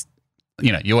stuff, but it's,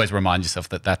 you always remind yourself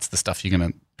that that's the stuff you're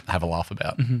going to have a laugh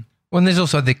about. Mm-hmm. Well, and there's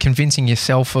also the convincing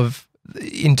yourself of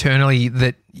internally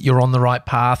that you're on the right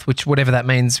path, which whatever that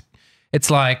means. It's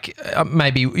like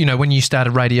maybe, when you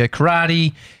started Radio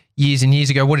Karate years and years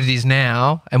ago, what it is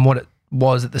now and what it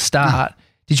was at the start,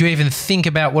 did you even think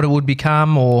about what it would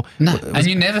become? Or no, and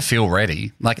you never feel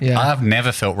ready. Like I've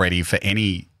never felt ready for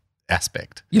any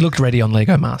aspect. You looked ready on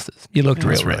Lego Masters. You looked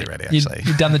really ready, actually.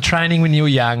 You'd done the training when you were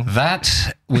young.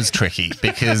 That was tricky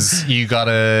because you got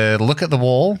to look at the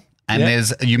wall, and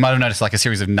you might have noticed like a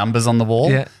series of numbers on the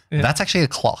wall. Yeah. That's actually a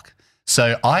clock.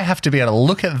 So I have to be able to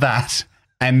look at that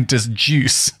and just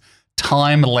juice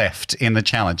time left in the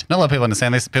challenge. Not a lot of people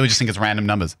understand this. People just think it's random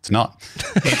numbers. It's not.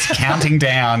 It's counting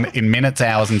down in minutes,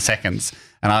 hours, and seconds.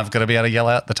 And I've got to be able to yell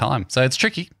out the time. So it's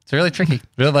tricky. It's really tricky.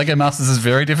 Real Lego Masters is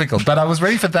very difficult. But I was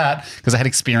ready for that because I had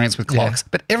experience with clocks.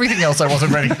 But everything else I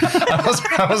wasn't ready.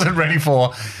 I wasn't ready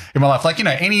for in my life. Like,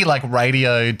 any like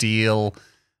radio deal,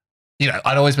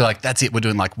 I'd always be like, that's it. We're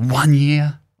doing like 1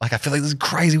 year. Like, I feel like this is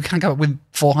crazy. We can't come up with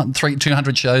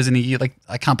 200 shows in a year. Like,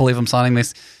 I can't believe I'm signing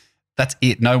this. That's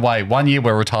it. No way. 1 year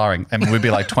we're retiring. And we'd be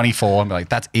like 24 and be like,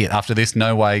 that's it. After this,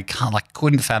 no way.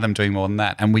 Couldn't fathom doing more than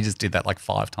that. And we just did that like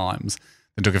 5 times.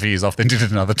 Then took a few years off, then did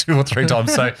it another 2 or 3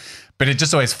 times. So, but it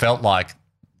just always felt like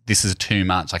this is too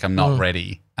much. Like I'm not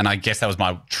ready. And I guess that was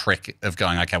my trick of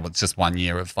going, okay, well, it's just 1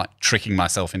 year of like tricking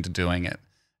myself into doing it.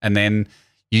 And then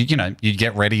you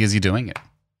get ready as you're doing it.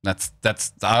 That's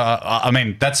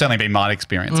certainly been my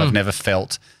experience. I've never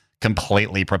felt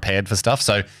completely prepared for stuff.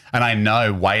 So, and I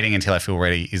know waiting until I feel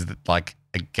ready is like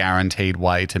a guaranteed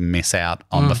way to miss out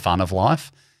on the fun of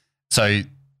life. So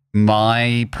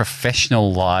my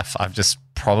professional life, I've just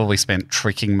probably spent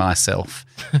tricking myself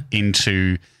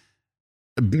into,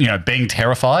 being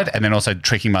terrified, and then also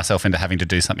tricking myself into having to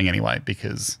do something anyway,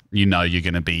 because you're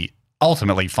going to be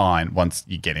ultimately fine once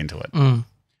you get into it.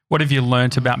 What have you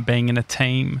learnt about being in a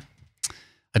team?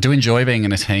 I do enjoy being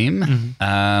in a team.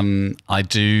 I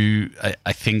do.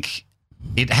 I think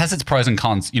it has its pros and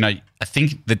cons. I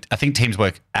think teams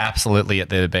work absolutely at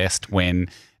their best when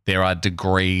there are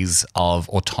degrees of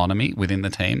autonomy within the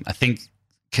team. I think,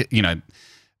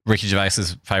 Ricky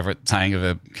Gervais's favourite saying of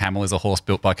a camel is a horse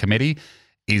built by committee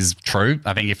is true.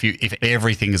 I think if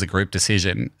everything is a group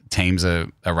decision, teams are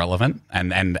irrelevant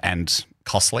and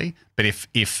costly. But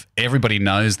if everybody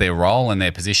knows their role and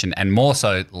their position, and more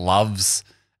so loves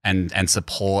and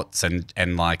supports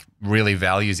and like really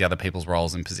values the other people's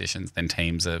roles and positions, then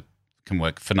teams can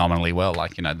work phenomenally well.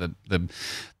 Like,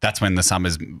 that's when the sum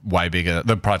is way bigger.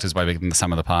 The product is way bigger than the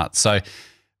sum of the parts. So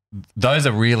those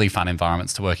are really fun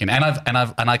environments to work in. And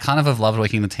I kind of have loved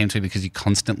working in the team too, because you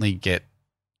constantly get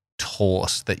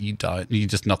taught that you're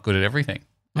just not good at everything.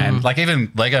 And like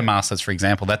even Lego Masters, for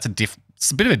example, it's a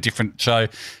bit of a different show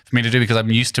for me to do because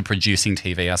I'm used to producing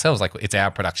TV ourselves. Like it's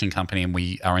our production company and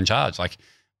we are in charge. Like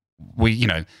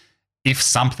if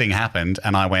something happened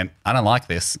and I went, I don't like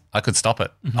this, I could stop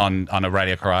it on a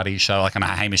Radio Karate show, like on a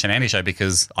Hamish and Andy show,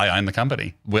 because I own the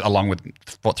company along with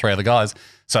 3 other guys.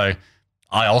 So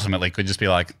I ultimately could just be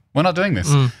like, we're not doing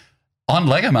this. on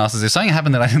Lego Masters, if something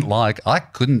happened that I didn't like, I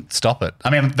couldn't stop it. I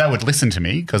mean, they would listen to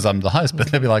me because I'm the host,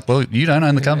 but they'd be like, well, you don't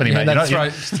own the company,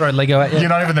 mate. Throw Lego at you. You're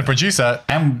not even the producer,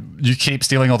 and you keep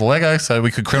stealing all the Lego, so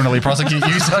we could criminally prosecute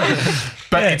you.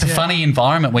 But it's a funny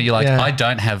environment where you're like, I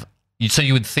don't have – so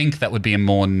you would think that would be a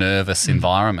more nervous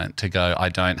environment to go, I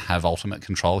don't have ultimate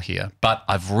control here. But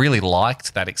I've really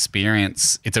liked that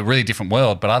experience. It's a really different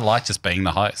world, but I like just being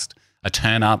the host. I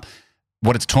turn up –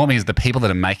 what it's taught me is the people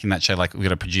that are making that show, like we've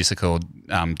got a producer called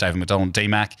David McDonald,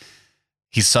 DMAC.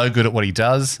 He's so good at what he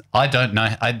does. I don't know.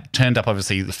 I turned up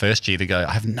obviously the first year to go,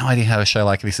 I have no idea how a show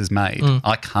like this is made.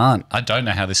 I don't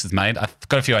know how this is made. I've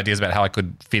got a few ideas about how I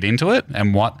could fit into it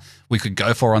and what we could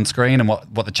go for on screen and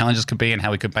what the challenges could be and how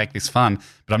we could make this fun.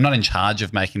 But I'm not in charge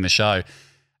of making the show.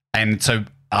 And so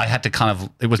I had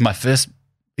to it was my first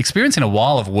experience in a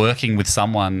while of working with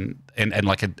someone and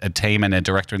like a team and a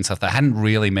director and stuff that I hadn't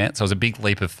really met. So it was a big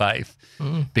leap of faith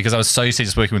because I was so used to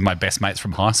just working with my best mates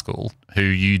from high school who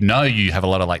you have a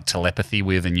lot of like telepathy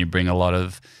with and you bring a lot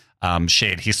of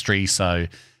shared history. So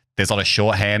there's a lot of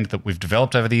shorthand that we've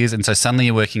developed over the years. And so suddenly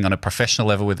you're working on a professional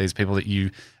level with these people that you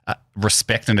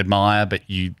respect and admire, but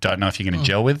you don't know if you're going to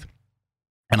gel with.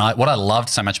 And what I loved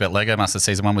so much about Lego Masters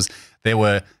Season 1 was there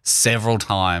were several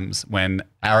times when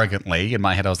arrogantly in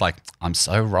my head I was like, I'm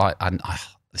so right.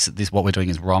 This what we're doing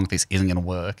is wrong. This isn't going to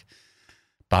work.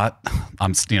 But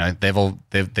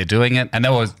they're doing it. And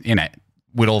there was,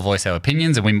 we'd all voice our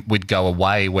opinions and we'd go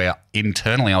away where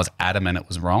internally I was adamant it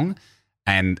was wrong.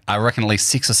 And I reckon at least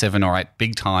 6 or 7 or 8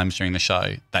 big times during the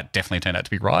show, that definitely turned out to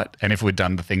be right. And if we'd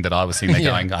done the thing that I was sitting there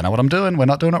going, I know what I'm doing, we're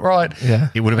not doing it right,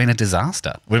 it would have been a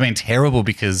disaster. It would have been terrible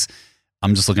because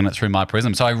I'm just looking at it through my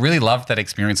prism. So I really loved that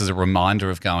experience as a reminder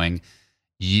of going,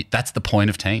 that's the point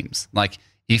of teams. Like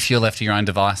if you're left to your own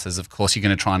devices, of course you're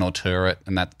going to try and auteur it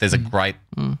and that there's a great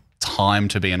time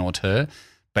to be an auteur.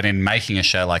 But in making a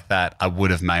show like that, I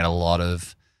would have made a lot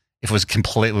of – if it was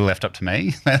completely left up to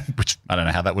me, which I don't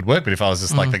know how that would work, but if I was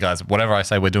just like the guys, whatever I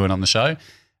say we're doing on the show,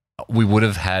 we would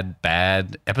have had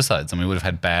bad episodes and we would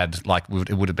have had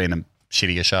it would have been a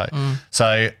shittier show.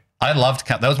 So I loved,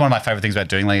 that was one of my favorite things about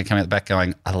doing Lego, coming out the back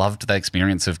going, I loved the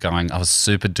experience of going, I was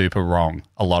super duper wrong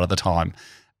a lot of the time.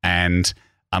 And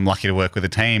I'm lucky to work with a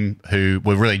team who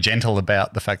were really gentle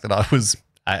about the fact that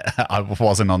I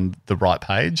wasn't on the right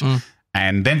page.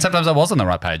 And then sometimes I was on the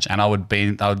right page and I would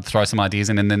throw some ideas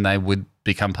in and then they would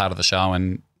become part of the show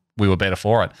and we were better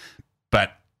for it.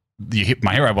 But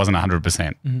my hero wasn't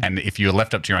 100%. And if you were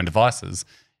left up to your own devices,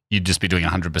 you'd just be doing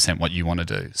 100% what you want to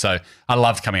do. So I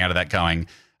loved coming out of that going,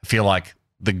 I feel like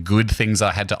the good things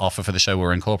I had to offer for the show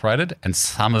were incorporated and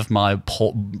some of my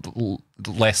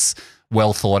less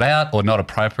well thought out or not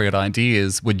appropriate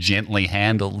ideas were gently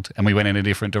handled and we went in a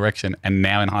different direction. And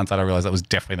now in hindsight, I realize that was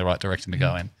definitely the right direction to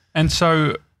go in. And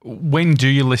so when do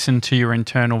you listen to your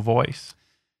internal voice?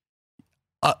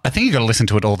 I think you got to listen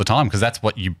to it all the time because that's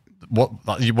what you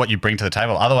bring to the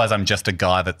table. Otherwise, I'm just a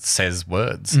guy that says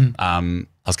words. I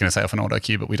was going to say off an auto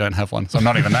cue, but we don't have one. So I'm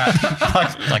not even that.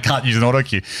 I can't use an auto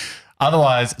cue.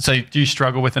 Otherwise, so do you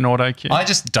struggle with an auto cue? I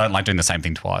just don't like doing the same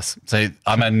thing twice. So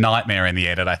I'm a nightmare in the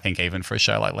edit, I think, even for a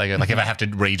show like Lego. Like if I have to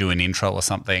redo an intro or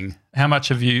something. How much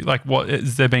have you, what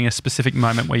is there being a specific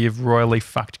moment where you've royally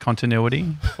fucked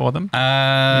continuity for them?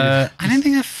 I don't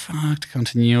think I fucked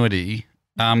continuity.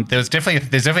 There's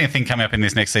definitely a thing coming up in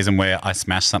this next season where I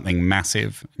smashed something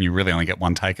massive and you really only get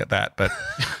one take at that, but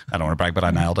I don't want to brag, but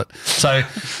I nailed it. So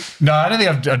no, I don't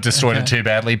think I've destroyed it too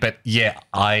badly, but yeah,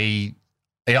 I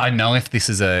know if this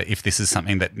is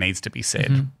something that needs to be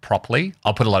said properly,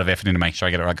 I'll put a lot of effort in to make sure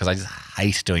I get it right because I just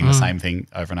hate doing the same thing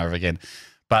over and over again.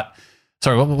 But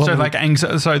sorry,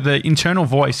 so the internal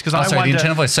voice because the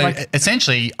internal voice. So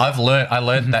essentially, I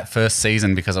learned that first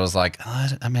season because I was like,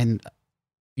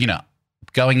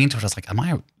 going into it, I was like,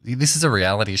 this is a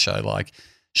reality show. Like,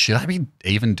 should I be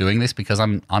even doing this? Because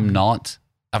I'm not.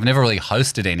 I've never really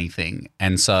hosted anything,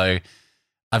 and so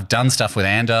I've done stuff with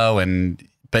Ando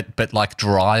But like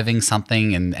driving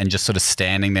something and just sort of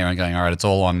standing there and going, all right, it's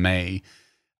all on me.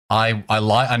 I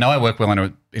know I work well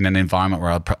in an environment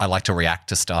where I like to react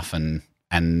to stuff and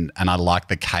I like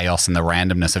the chaos and the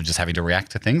randomness of just having to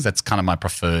react to things. That's kind of my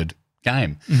preferred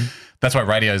game. That's why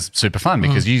radio is super fun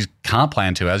because you can't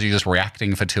plan 2 hours. You're just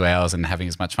reacting for 2 hours and having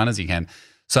as much fun as you can.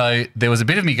 So there was a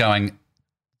bit of me going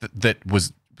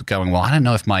well, I don't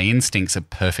know if my instincts are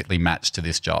perfectly matched to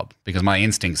this job because my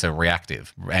instincts are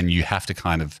reactive and you have to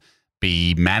kind of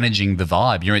be managing the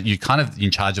vibe. You're kind of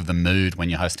in charge of the mood when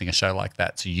you're hosting a show like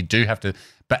that. So you do have to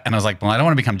 – and I was like, well, I don't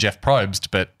want to become Jeff Probst,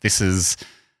 but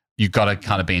you've got to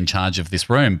kind of be in charge of this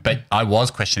room. But I was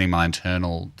questioning my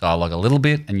internal dialogue a little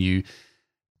bit and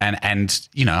And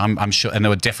you know, I'm sure, and there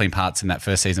were definitely parts in that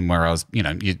first season where I was, you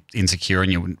know, you're insecure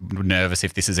and you're nervous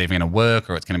if this is even going to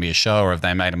work or it's going to be a show or if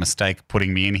they made a mistake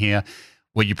putting me in here,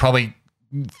 where you probably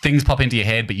things pop into your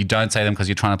head, but you don't say them because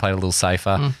you're trying to play it a little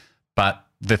safer. But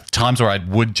the times where I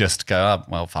would just go, oh,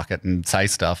 well, fuck it, and say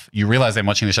stuff, you realize then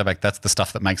watching the show back, that's the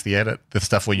stuff that makes the edit, the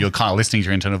stuff where you're kind of listening to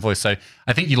your internal voice. So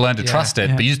I think you learn to trust it,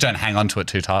 but you just don't hang on to it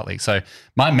too tightly. So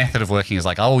my method of working is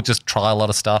like, I will just try a lot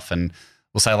of stuff and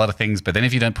we'll say a lot of things, but then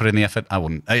if you don't put in the effort, I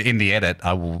wouldn't. In the edit,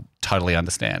 I will totally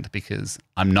understand because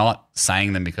I'm not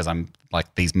saying them because I'm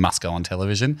like, these must go on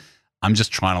television. I'm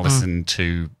just trying to listen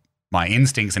to my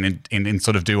instincts and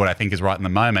sort of do what I think is right in the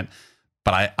moment.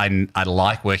 But I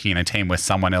like working in a team where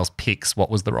someone else picks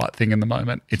what was the right thing in the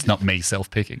moment. It's not me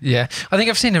self-picking. Yeah. I think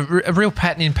I've seen a real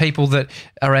pattern in people that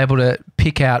are able to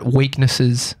pick out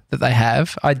weaknesses that they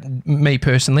have. Me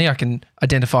personally, I can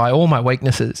identify all my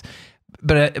weaknesses.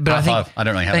 But I think I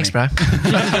don't really have thanks, any.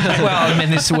 bro. Well, I mean,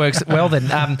 this works well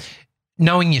then.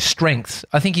 Knowing your strengths,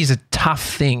 I think, is a tough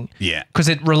thing. Yeah. Because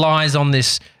it relies on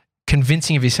this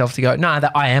convincing of yourself to go, no,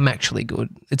 that I am actually good.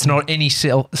 It's not any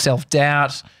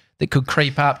self-doubt that could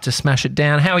creep up to smash it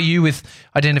down. How are you with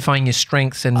identifying your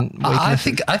strengths and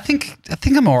weaknesses? I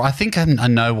think I'm all. I think I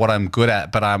know what I'm good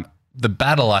at, but the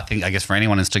battle, I guess for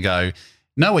anyone is to go,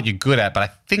 know what you're good at, but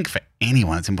I think for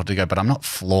anyone it's important to go, but I'm not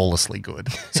flawlessly good.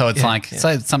 So it's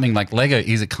say something like Lego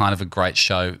is a kind of a great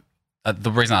show.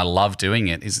 The reason I love doing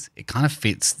it is it kind of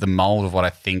fits the mold of what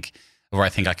I think, where I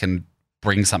think I can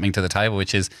bring something to the table,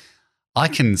 which is I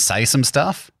can say some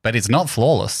stuff, but it's not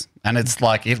flawless. And it's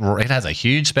like it has a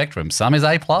huge spectrum. Some is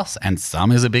A+ and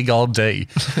some is a big old D.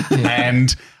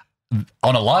 And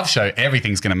on a live show,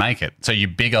 everything's going to make it. So your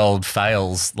big old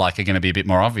fails are going to be a bit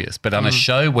more obvious. But on a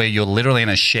show where you're literally in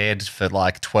a shed for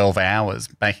 12 hours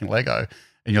making Lego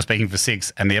and you're speaking for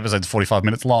 6 and the episode's 45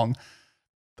 minutes long,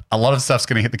 a lot of stuff's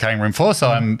going to hit the cutting room floor. So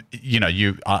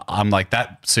I'm like,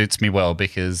 that suits me well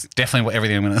because definitely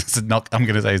everything I'm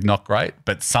going to say is not great,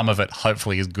 but some of it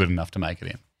hopefully is good enough to make it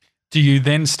in. Do you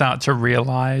then start to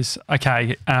realize,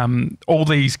 okay, all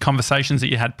these conversations that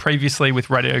you had previously with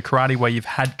Radio Karate where you've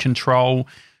had control,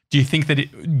 do you think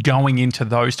that going into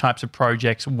those types of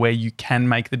projects where you can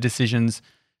make the decisions,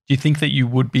 do you think that you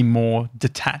would be more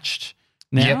detached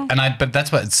now? Yeah, but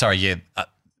that's what,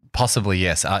 possibly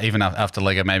yes. Even after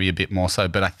Lego, maybe a bit more so.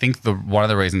 But I think one of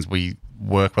the reasons we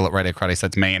work well at Radio Karate, so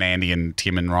it's me and Andy and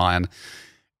Tim and Ryan,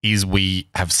 is we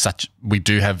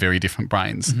do have very different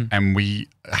brains and we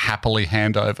happily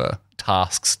hand over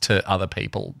tasks to other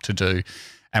people to do.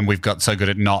 And we've got so good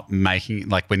at not making,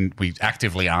 like when we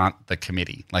actively aren't the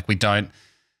committee, like we've got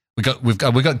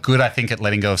good, I think, at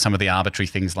letting go of some of the arbitrary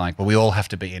things like, well, we all have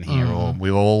to be in here or we're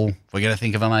going to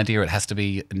think of an idea. It has to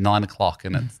be 9 o'clock.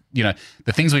 And it's,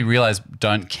 the things we realize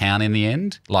don't count in the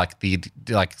end, like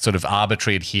sort of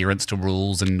arbitrary adherence to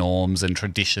rules and norms and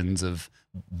traditions of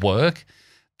work.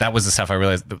 That was the stuff I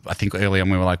realized, I think early on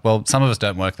we were like, well, some of us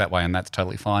don't work that way and that's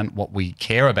totally fine. What we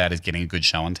care about is getting a good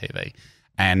show on TV.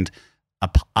 And a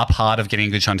part of getting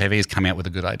a good show on TV is coming out with a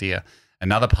good idea.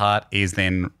 Another part is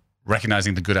then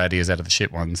recognizing the good ideas out of the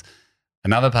shit ones.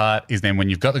 Another part is then when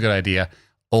you've got the good idea,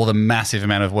 all the massive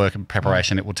amount of work and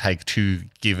preparation it will take to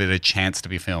give it a chance to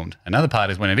be filmed. Another part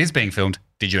is when it is being filmed,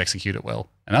 did you execute it well?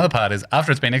 Another part is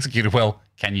after it's been executed well,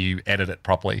 can you edit it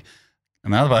properly?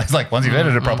 And the other part is like once you've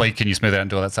edited it properly, can you smooth it out and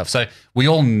do all that stuff? So we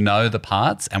all know the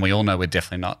parts and we all know we're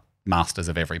definitely not masters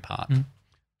of every part.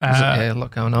 A lot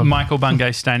going on. Michael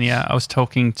Bungay Stania, I was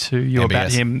talking to you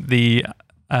about him the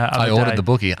I ordered the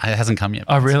book. It hasn't come yet.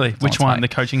 Oh, really? Which one? The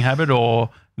Coaching Habit or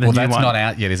the new one? Well, that's not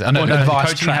out yet, is it? No,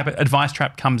 Advice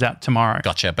Trap comes out tomorrow.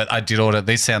 Gotcha. But I did order.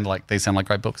 These sound like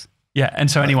great books. Yeah.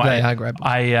 And so anyway, they are great books.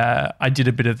 I did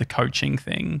a bit of the coaching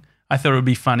thing. I thought it would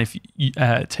be fun if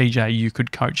TJ, you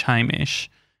could coach Hamish,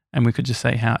 and we could just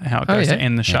see how it goes to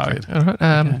end the show. All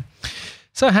right.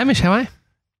 So Hamish, how are you?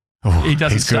 He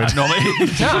doesn't start normally. I'm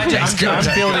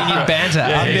building in banter.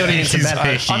 I'm building in some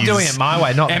banter. I'm doing it my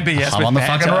way, not MBS. I'm on the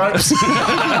fucking ropes.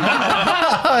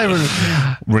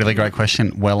 Really great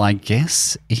question. Well, I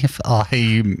guess if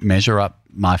I measure up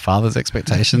my father's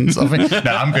expectations of me, no,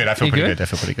 I'm good. I feel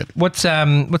pretty good. What's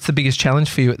the biggest challenge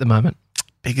for you at the moment?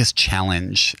 Biggest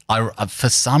challenge, for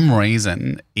some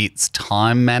reason, it's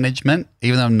time management.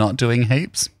 Even though I'm not doing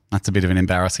heaps, that's a bit of an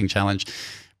embarrassing challenge.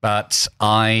 But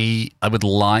I'm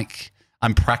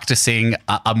practicing.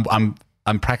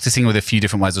 I'm practicing with a few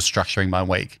different ways of structuring my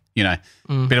week. Bit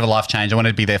of a life change. I want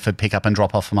to be there for pick up and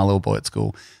drop off for my little boy at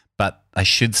school, but I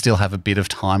should still have a bit of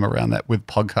time around that with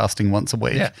podcasting once a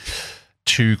week. Yeah.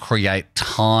 to create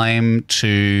time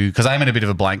to, because I'm in a bit of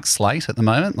a blank slate at the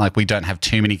moment. Like we don't have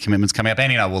too many commitments coming up.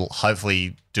 Annie and I will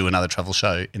hopefully do another travel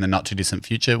show in the not too distant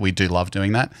future. We do love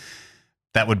doing that.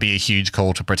 That would be a huge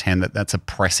call to pretend that that's a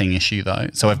pressing issue though.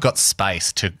 So I've got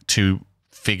space to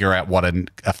figure out what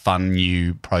a fun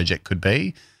new project could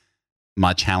be.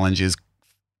 My challenge is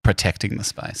protecting the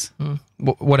space.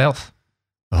 What else?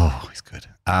 Oh, he's good.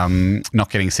 Not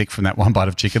getting sick from that one bite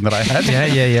of chicken that I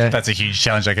had. Yeah. That's a huge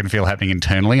challenge I can feel happening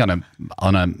internally on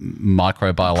a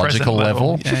microbiological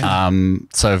level. Yeah.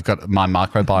 So I've got my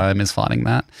microbiome is fighting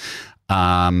that.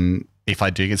 If I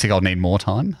do get sick, I'll need more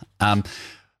time.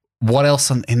 What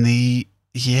else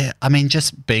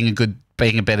just being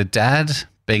a better dad,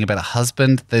 being a better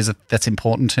husband. That's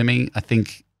important to me. I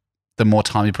think the more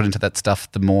time you put into that stuff,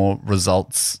 the more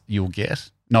results you'll get.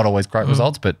 Not always great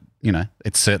results, but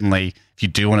it's certainly, if you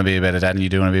do want to be a better dad and you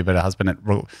do want to be a better husband, it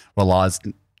relies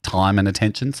time and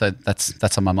attention. So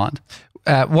that's on my mind.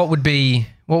 What would be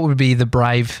the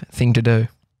brave thing to do?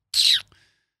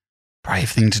 Brave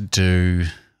thing to do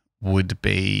would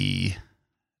be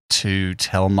to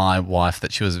tell my wife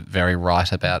that she was very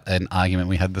right about an argument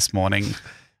we had this morning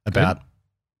about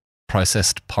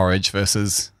processed porridge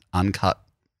versus uncut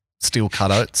steel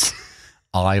cut oats.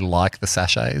 I like the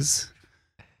sachets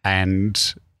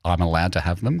and I'm allowed to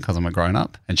have them because I'm a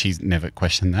grown-up, and she's never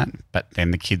questioned that. But then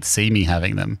the kids see me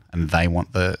having them and they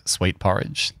want the sweet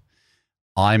porridge.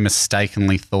 I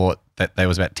mistakenly thought that there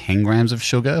was about 10 grams of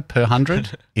sugar per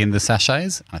 100 in the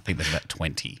sachets. I think there's about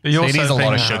 20. So it is a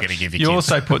lot of sugar to give your kids. You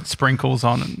also put sprinkles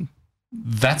on and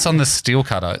that's on the steel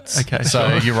cut oats. Okay.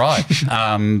 So you're right.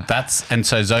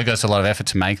 So Zoe goes to a lot of effort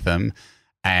to make them,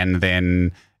 and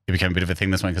then it became a bit of a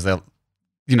thing this one because they're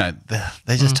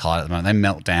just tired at the moment. They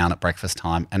melt down at breakfast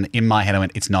time. And in my head, I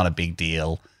went, it's not a big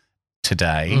deal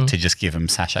today to just give them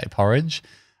sachet porridge.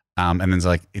 And then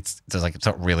it's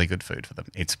not really good food for them.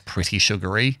 It's pretty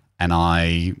sugary. And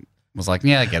I was like,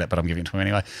 yeah, I get it, but I'm giving it to them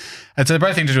anyway. And so the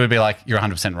brave thing to do would be like, you're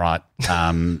 100% right.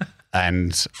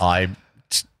 And I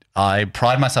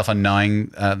pride myself on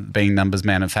knowing, being numbers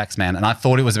man and facts man. And I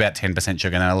thought it was about 10%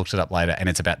 sugar. And then I looked it up later and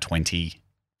it's about 20%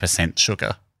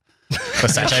 sugar. The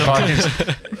sachet porridge.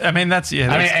 I mean,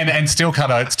 and steel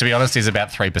cut oats, to be honest, is about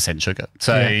 3% sugar.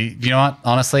 So you know what?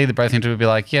 Honestly, the brave thing to do would be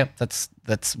like, yeah,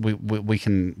 we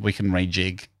can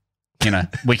rejig.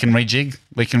 We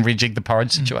can rejig the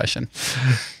porridge situation.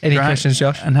 Any questions,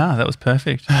 Josh? No, that was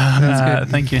perfect. That's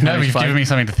good. Thank you. No, you've given me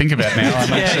something to think about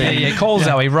now. Yeah. Call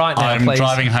Zoe right now, I'm please.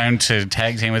 driving home to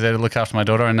tag team with her to look after my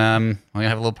daughter, and I'm going to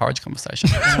have a little porridge conversation.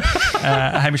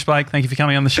 Hamish Blake, thank you for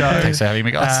coming on the show. Thanks for having me,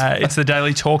 guys. It's the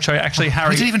Daily Talk Show. Actually, Harry...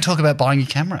 We didn't even talk about buying your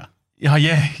camera. Oh,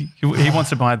 yeah. He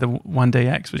wants to buy the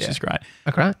 1DX, which is great.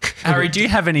 Okay. Harry, do you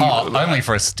have any... Oh, only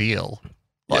for a steal.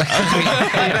 Rates.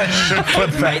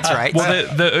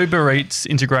 Well, the Uber Eats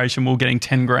integration, we're getting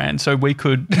 10 grand, so we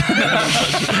could.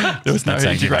 There was no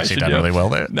integration. You've actually done really well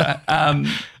there. No.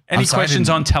 Any questions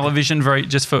on television? Very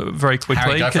quickly.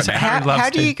 Harry, go for it. How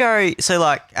do you go? So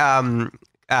like, not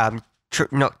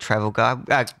travel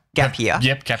guy, gap year.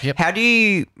 Yep, gap year. How do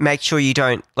you make sure you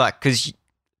don't because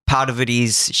part of it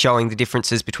is showing the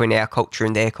differences between our culture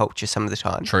and their culture some of the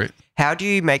time. True. How do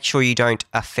you make sure you don't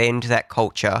offend that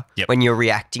culture when you're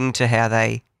reacting to how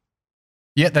they?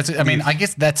 Yeah, I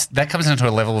guess that comes into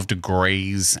a level of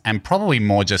degrees and probably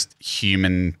more just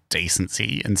human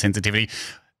decency and sensitivity.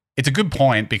 It's a good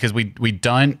point because we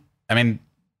don't. I mean,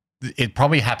 it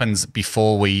probably happens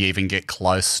before we even get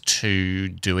close to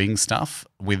doing stuff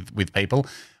with people.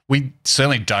 We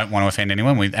certainly don't want to offend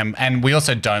anyone. And we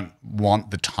also don't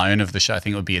want the tone of the show. I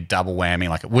think it would be a double whammy.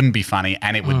 Like it wouldn't be funny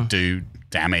and it would do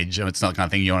damage. It's not the kind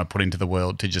of thing you want to put into the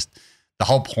world to just – the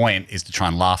whole point is to try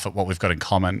and laugh at what we've got in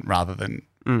common rather than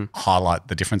highlight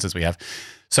the differences we have.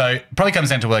 So it probably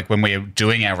comes down to like when we're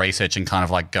doing our research and kind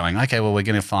of like going, okay, well, we're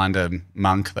going to find a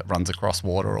monk that runs across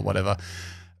water or whatever.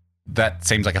 That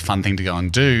seems like a fun thing to go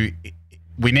and do.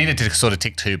 We needed to sort of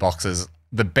tick two boxes.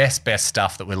 The best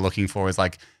stuff that we're looking for is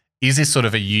like, is this sort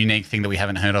of a unique thing that we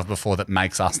haven't heard of before that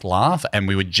makes us laugh and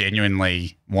we would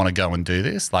genuinely want to go and do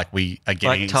this? Like we are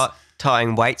getting... Like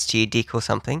tying weights to your dick or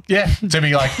something? Yeah, to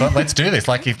be like, let's do this.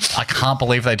 Like if I can't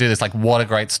believe they do this. Like what a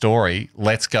great story.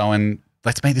 Let's go and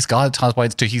let's meet this guy that ties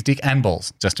weights to his dick and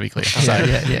balls, just to be clear.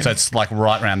 So it's like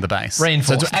right around the base.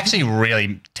 Reinforced. So it's actually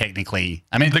really technically,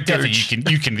 I mean,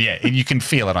 you can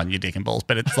feel it on your dick and balls,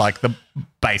 but it's like the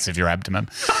base of your abdomen.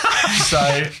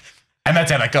 So... And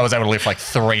that's how that guy was able to lift like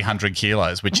 300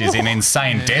 kilos, which is an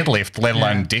insane deadlift, let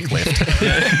alone dick lift.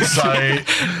 So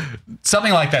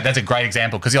something like that, that's a great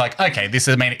example because you're like, okay,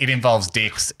 it involves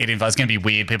dicks. It's going to be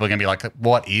weird. People are going to be like,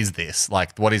 what is this?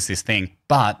 Like, what is this thing?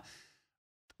 But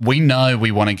we know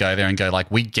we want to go there and go like,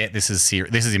 we get this is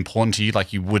serious. This is important to you.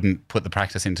 Like you wouldn't put the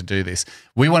practice in to do this.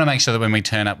 We want to make sure that when we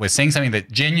turn up, we're seeing something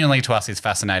that genuinely to us is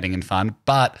fascinating and fun,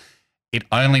 but it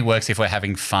only works if we're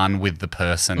having fun with the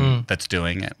person that's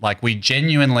doing it. Like we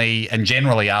genuinely and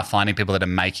generally are finding people that are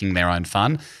making their own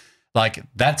fun. Like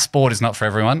that sport is not for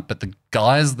everyone, but the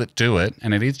guys that do it,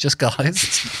 and it is just guys,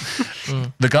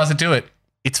 the guys that do it,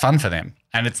 it's fun for them.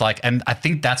 And it's like, and I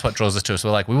think that's what draws us to us.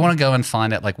 We're like, we want to go and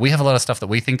find out, like we have a lot of stuff that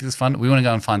we think is fun. We want to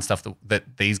go and find stuff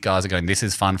that these guys are going, this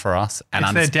is fun for us. And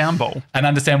it's their down ball. And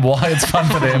understand why it's fun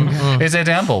for them is their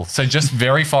down ball. So just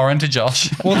very foreign to Josh.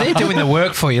 Well, they're doing the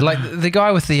work for you. Like the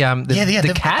guy with the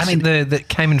cat that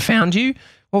came and found you.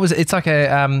 What was it? It's like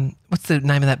a what's the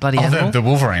name of that bloody animal? The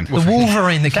Wolverine. The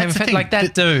Wolverine that came and found, like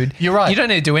that dude. You're right. You don't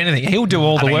need to do anything. He'll do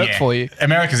all the work for you.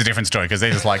 America's a different story because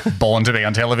they're just like born to be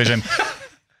on television.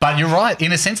 But you're right.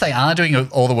 In a sense, they are doing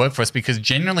all the work for us because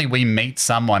generally we meet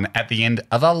someone at the end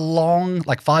of a long,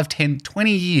 like 5, 10,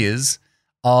 20 years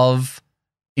of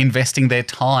investing their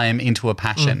time into a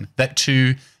passion that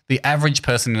to the average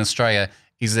person in Australia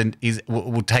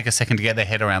will take a second to get their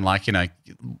head around, like, you know,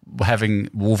 having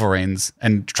Wolverines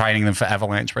and training them for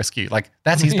avalanche rescue. Like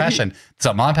that's his passion. It's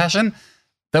not my passion.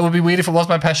 That would be weird if it was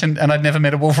my passion and I'd never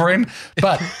met a Wolverine.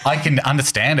 But I can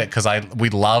understand it because we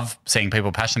love seeing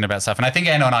people passionate about stuff. And I think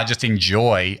Anna and I just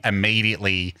enjoy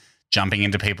immediately jumping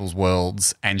into people's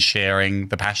worlds and sharing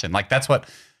the passion. Like that's what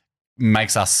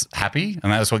makes us happy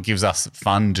and that's what gives us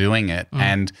fun doing it.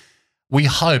 And we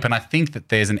hope, and I think that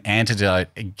there's an antidote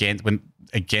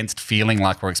against feeling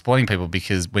like we're exploiting people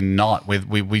because we're not.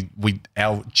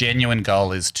 Our genuine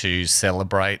goal is to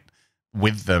celebrate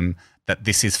with them that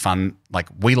this is fun. Like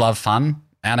we love fun.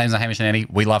 Our names are Hamish and Annie.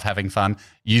 We love having fun.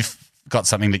 You've got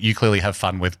something that you clearly have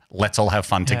fun with. Let's all have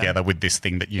fun together with this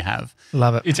thing that you have.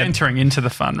 Love it. It's entering into the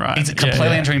fun, right? It's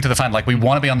completely entering into the fun. Like we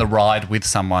want to be on the ride with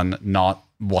someone, not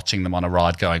watching them on a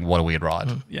ride going, what a weird ride.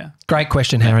 Yeah. Great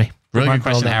question, Harry. Really good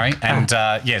question, Harry. And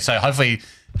so hopefully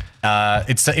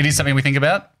it is something we think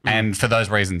about. And for those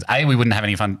reasons, A, we wouldn't have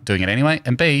any fun doing it anyway.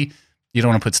 And B, you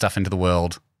don't want to put stuff into the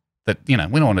world that, you know,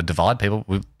 we don't want to divide people.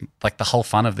 Like the whole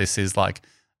fun of this is like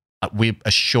we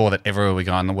are sure that everywhere we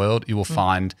go in the world, you will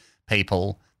find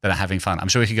people that are having fun. I'm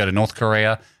sure we could go to North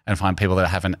Korea and find people that are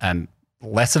having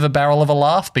less of a barrel of a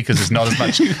laugh because there's not as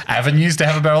much avenues to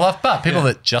have a barrel laugh, but people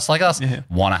that just like us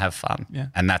want to have fun. Yeah.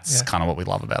 And that's kind of what we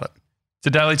love about it. It's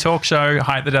a Daily Talk Show.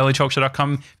 Hi at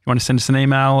thedailytalkshow.com. If you want to send us an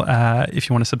email, if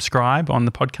you want to subscribe on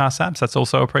the podcast apps, that's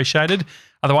also appreciated.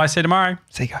 Otherwise, see you tomorrow.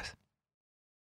 See you guys.